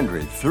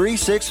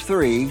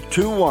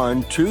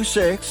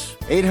 800-363-2126.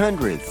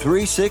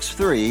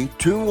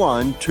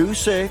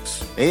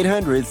 800-363-2126.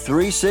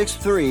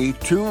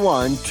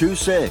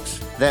 800-363-2126.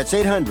 That's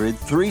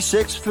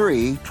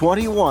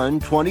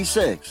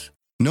 800-363-2126.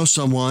 Know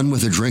someone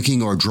with a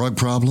drinking or drug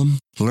problem?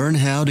 Learn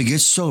how to get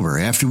sober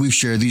after we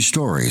share these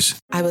stories.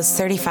 I was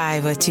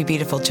 35 with 2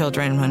 beautiful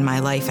children when my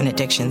life and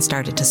addiction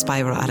started to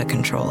spiral out of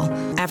control.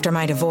 After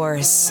my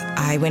divorce,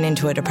 I went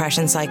into a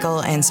depression cycle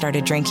and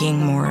started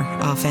drinking more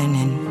often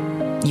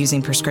and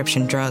using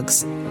prescription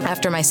drugs.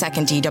 After my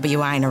second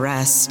DWI and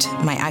arrest,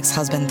 my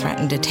ex-husband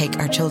threatened to take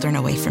our children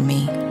away from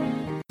me.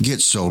 Get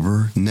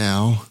sober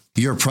now.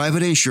 Your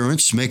private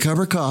insurance may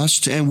cover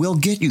costs and we'll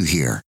get you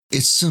here.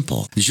 It's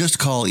simple. Just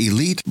call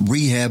Elite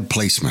Rehab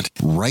Placement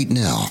right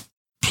now.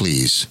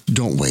 Please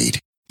don't wait.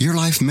 Your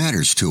life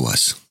matters to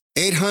us.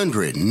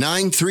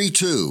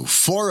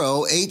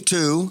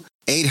 800-932-4082.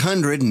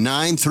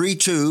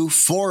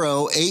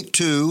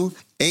 800-932-4082.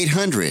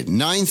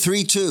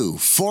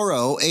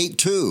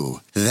 800-932-4082.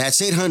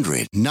 That's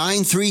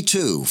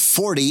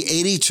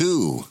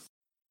 800-932-4082.